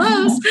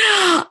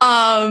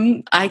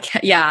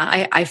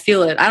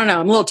feel it. I don't know.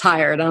 I'm a little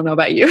tired. I don't know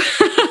about you.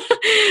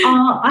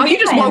 You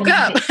just woke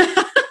up.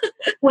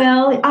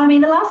 Well,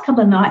 the last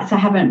couple of nights I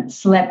haven't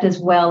slept as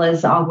well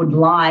as I would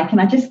like.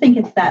 And I just think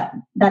it's that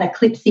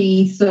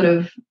eclipsey sort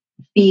of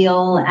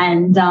feel.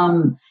 And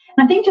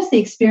I think just the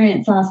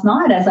experience last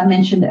night, as I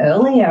mentioned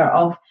earlier,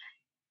 of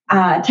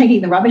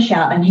taking the rubbish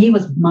out, and he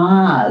was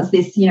Mars,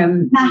 this,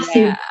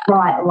 massive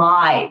bright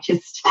light,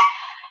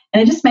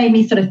 and it just made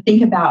me sort of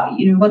think about,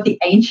 what the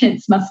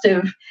ancients must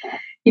have,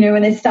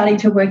 when they're starting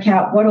to work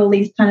out what all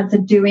these planets are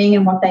doing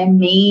and what they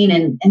mean,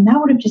 and that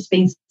would have just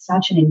been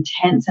such an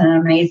intense and an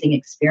amazing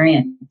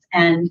experience.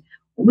 And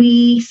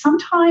we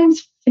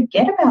sometimes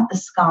forget about the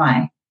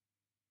sky.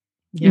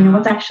 You know,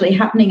 what's actually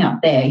happening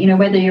up there, you know,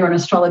 whether you're an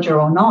astrologer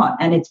or not,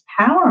 and its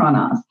power on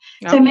us.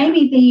 So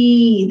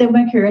maybe the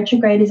Mercury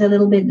retrograde is a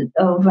little bit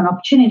of an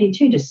opportunity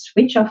too to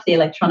switch off the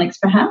electronics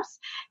perhaps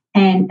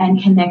and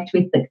connect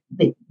with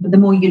the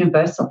more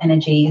universal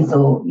energies,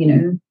 or, you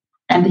know,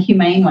 and the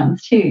humane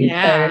ones too.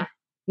 Yeah. So,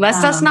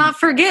 let's us not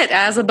forget,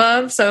 as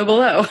above, so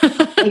below.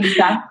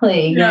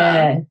 Exactly.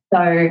 Yeah.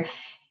 So,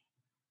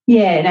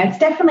 yeah, no, it's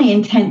definitely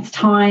intense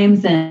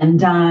times,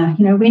 and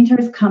you know, winter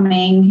is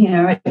coming. You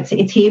know,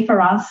 it's here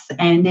for us,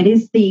 and it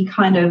is the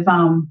kind of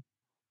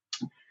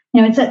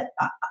you know,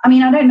 I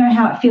mean, I don't know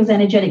how it feels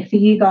energetic for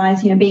you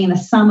guys. You know, being in the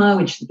summer,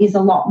 which is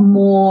a lot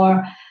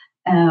more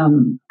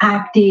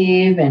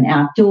active and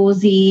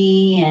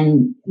outdoorsy,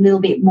 and a little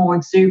bit more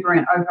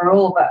exuberant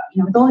overall. But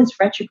you know, with all this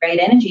retrograde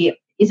energy,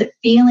 is it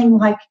feeling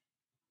like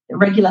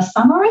regular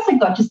summer, or has it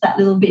got just that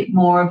little bit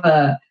more of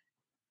a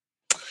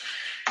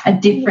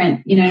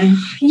different, you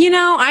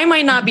know, I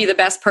might not be the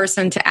best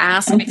person to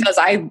ask because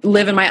I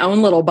live in my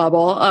own little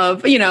bubble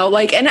of, you know,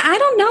 like, and I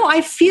don't know, I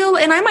feel,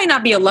 and I might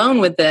not be alone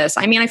with this.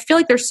 I mean, I feel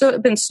like there's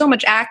been so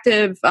much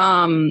active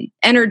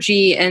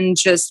energy and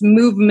just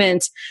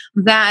movement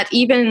that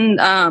even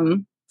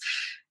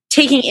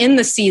taking in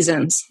the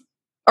seasons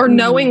or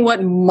knowing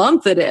what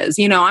month it is,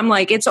 you know, I'm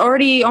like, it's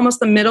already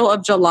almost the middle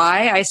of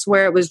July. I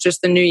swear it was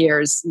just the New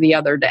Year's the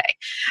other day.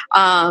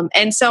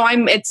 And so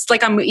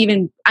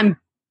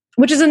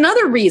which is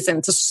another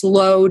reason to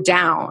slow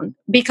down,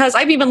 because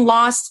I've even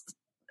lost,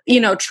 you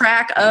know,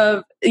 track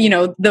of, you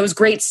know, those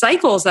great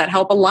cycles that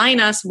help align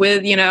us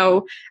with, you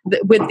know,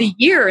 with the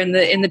year and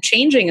the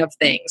changing of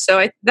things.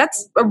 So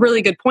that's a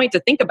really good point to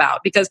think about,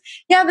 because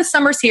the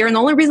summer's here. And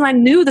the only reason I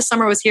knew the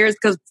summer was here is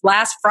because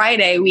last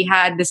Friday we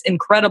had this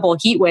incredible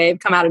heat wave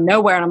come out of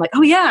nowhere. And I'm like,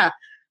 oh yeah,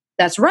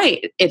 that's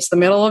right. It's the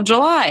middle of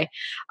July.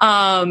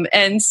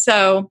 And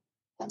so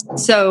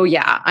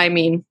yeah, I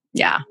mean,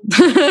 yeah,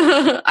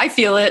 I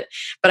feel it,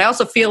 but I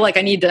also feel like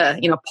I need to,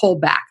 you know, pull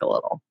back a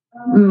little.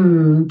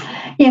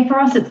 Yeah, for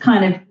us, it's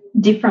kind of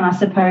different, I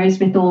suppose,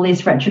 with all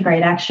this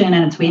retrograde action,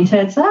 and it's winter.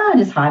 It's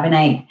just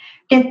hibernate,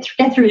 get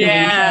through the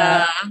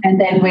winter, and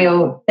then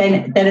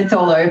then it's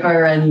all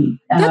over. And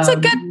that's a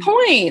good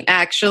point,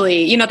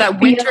 actually. You know,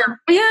 that winter,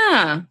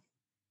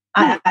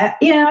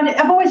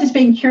 I've always just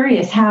been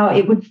curious how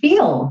it would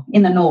feel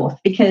in the north,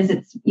 because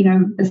it's, you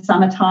know, the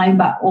summertime,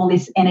 but all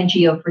this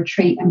energy of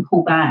retreat and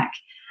pull back.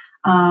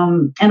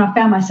 And I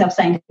found myself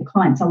saying to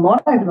clients a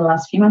lot over the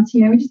last few months,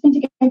 you know, we just need to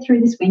get through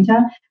this winter,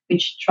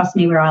 which, trust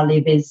me, where I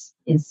live is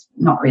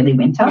not really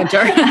winter.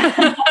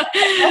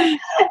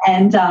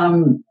 And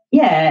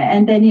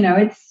and then, you know,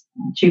 it's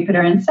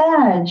Jupiter and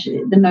Sag,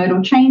 the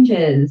nodal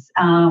changes.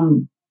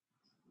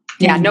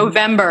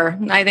 November.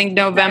 I think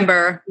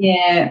November.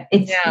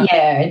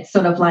 It's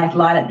sort of like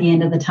light at the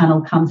end of the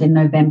tunnel comes in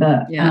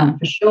November,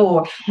 for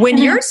sure. When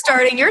you're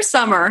starting your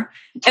summer,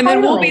 and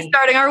then we'll be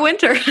starting our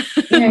winter.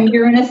 You know,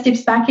 Uranus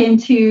dips back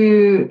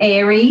into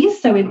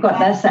Aries, so we've got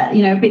this,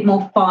 you know, a bit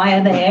more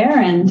fire there,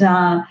 and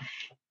so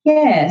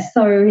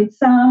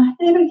it's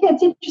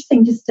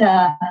interesting. Just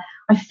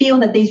I feel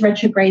that these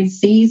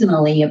retrogrades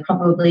seasonally are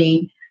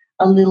probably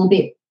a little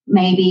bit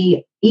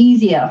maybe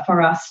easier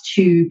for us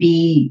to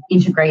be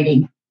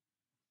integrating.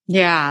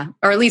 Yeah,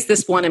 or at least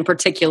this one in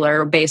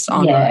particular, based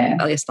on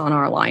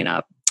our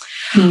lineup.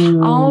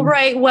 All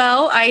right.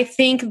 Well, I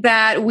think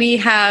that we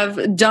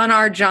have done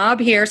our job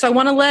here. So I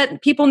want to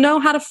let people know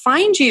how to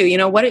find you. You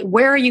know,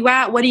 where are you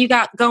at? What do you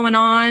got going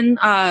on?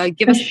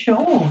 Give us.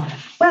 Sure.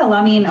 Well,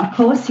 I mean, of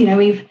course, you know,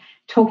 we've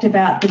talked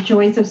about the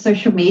joys of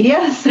social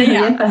media. So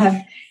yes, I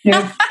have, you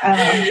know,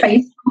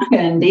 Facebook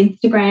and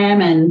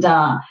Instagram, and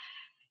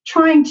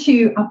trying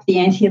to up the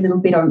ante a little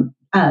bit on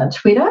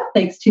Twitter,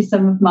 thanks to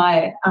some of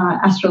my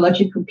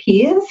astrological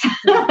peers,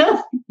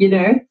 you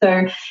know.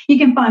 So you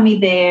can find me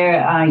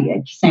there.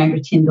 Cassandra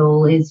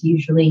Tyndall is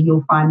usually,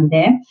 you'll find me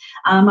there.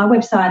 My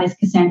website is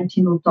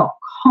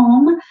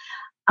cassandratyndall.com.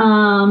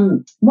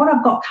 What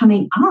I've got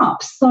coming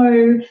up,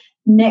 so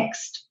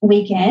next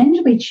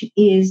weekend, which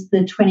is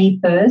the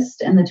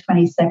 21st and the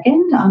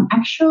 22nd, I'm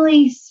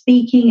actually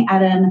speaking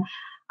at an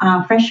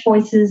Fresh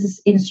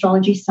Voices in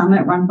Astrology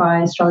Summit run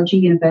by Astrology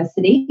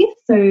University.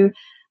 So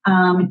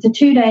it's a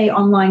 2-day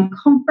online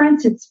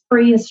conference. It's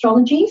free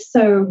astrology.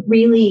 So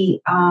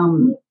really,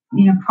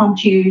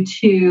 prompt you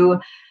to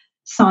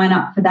sign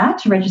up for that,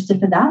 to register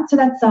for that. So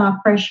that's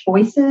Fresh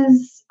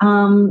Voices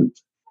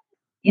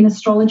in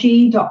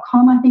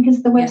astrology.com, I think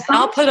is the website.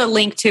 I'll put a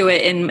link to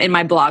it in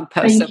my blog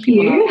post. Thank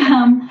you.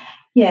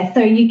 So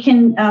you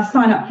can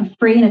sign up for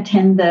free and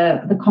attend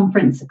the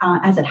conference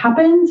as it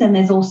happens. And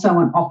there's also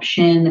an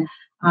option,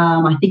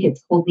 I think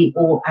it's called the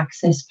All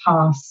Access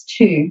Pass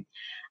too.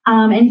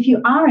 And if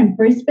you are in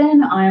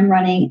Brisbane, I'm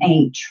running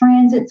a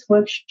transits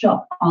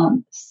workshop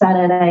on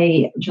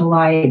Saturday,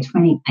 July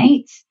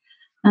 28th.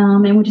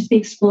 And we'll just be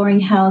exploring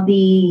how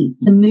the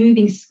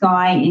moving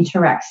sky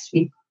interacts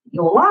with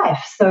your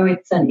life. So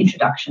it's an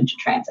introduction to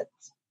transits.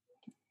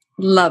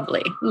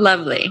 Lovely.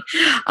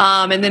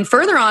 And then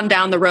further on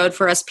down the road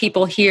for us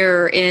people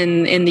here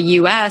in the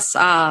U.S.,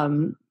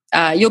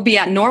 you'll be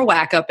at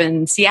NORWAC up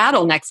in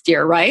Seattle next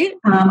year, right?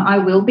 I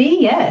will be,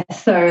 yes.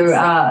 So,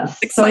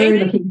 so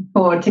looking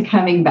forward to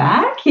coming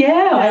back.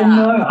 Yeah, I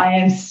know. I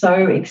am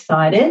so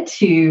excited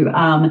to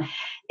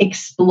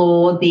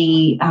explore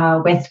the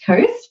West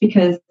Coast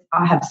because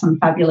I have some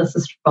fabulous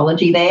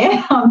astrology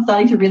there. I'm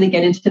starting to really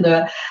get into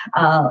the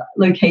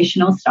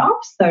locational stuff.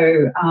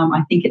 So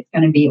I think it's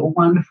going to be a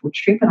wonderful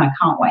trip and I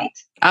can't wait.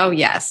 Oh,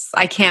 yes.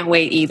 I can't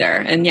wait either.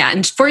 And yeah,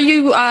 and for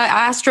you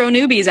astro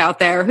newbies out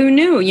there who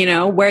knew,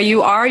 where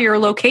you are, your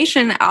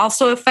location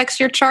also affects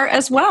your chart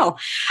as well.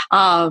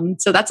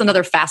 So that's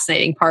another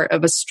fascinating part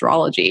of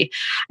astrology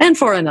and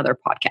for another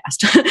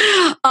podcast.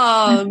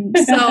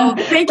 So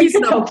thank you so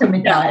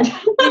much.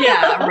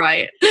 Yeah,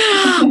 right.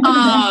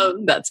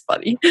 That's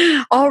funny.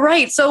 All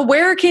right. So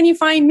where can you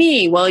find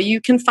me? Well, you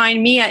can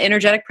find me at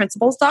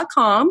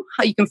energeticprinciples.com.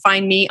 You can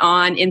find me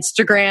on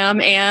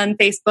Instagram and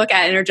Facebook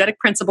at Energetic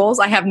Principles.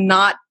 I have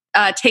not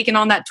taken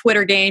on that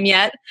Twitter game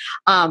yet.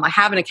 I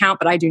have an account,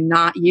 but I do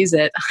not use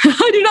it.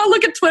 I do not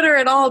look at Twitter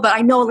at all, but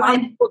I know a lot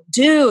of people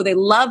do. They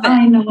love it.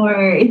 I know.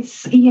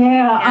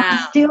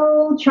 I'm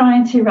still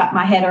trying to wrap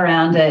my head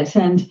around it.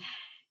 And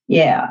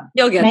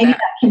you'll get maybe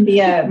that can be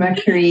a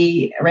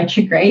Mercury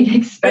retrograde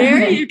experiment.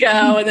 There you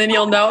go. And then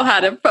you'll know how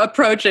to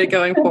approach it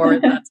going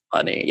forward. That's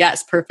funny.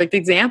 Yes, perfect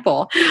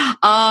example.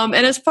 And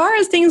as far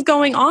as things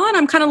going on,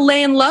 I'm kind of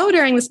laying low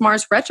during this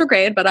Mars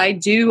retrograde, but I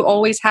do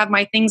always have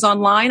my things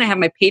online. I have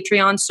my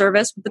Patreon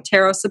service with the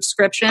tarot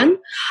subscription,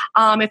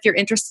 if you're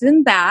interested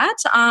in that.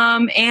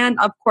 And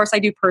of course, I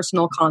do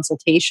personal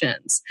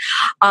consultations.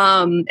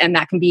 And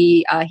that can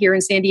be here in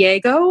San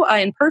Diego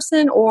in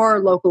person or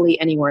locally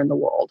anywhere in the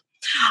world.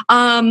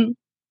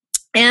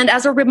 And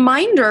as a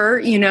reminder,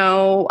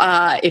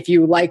 if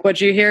you like what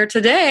you hear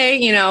today,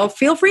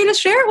 feel free to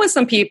share it with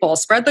some people,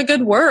 spread the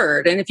good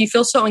word. And if you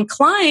feel so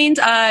inclined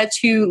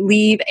to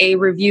leave a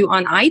review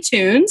on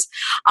iTunes,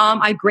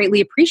 I greatly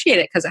appreciate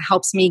it because it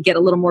helps me get a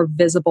little more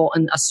visible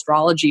in the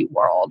astrology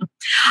world.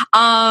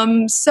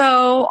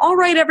 So, all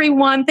right,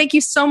 everyone, thank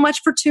you so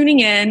much for tuning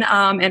in.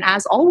 And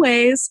as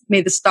always, may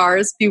the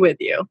stars be with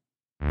you.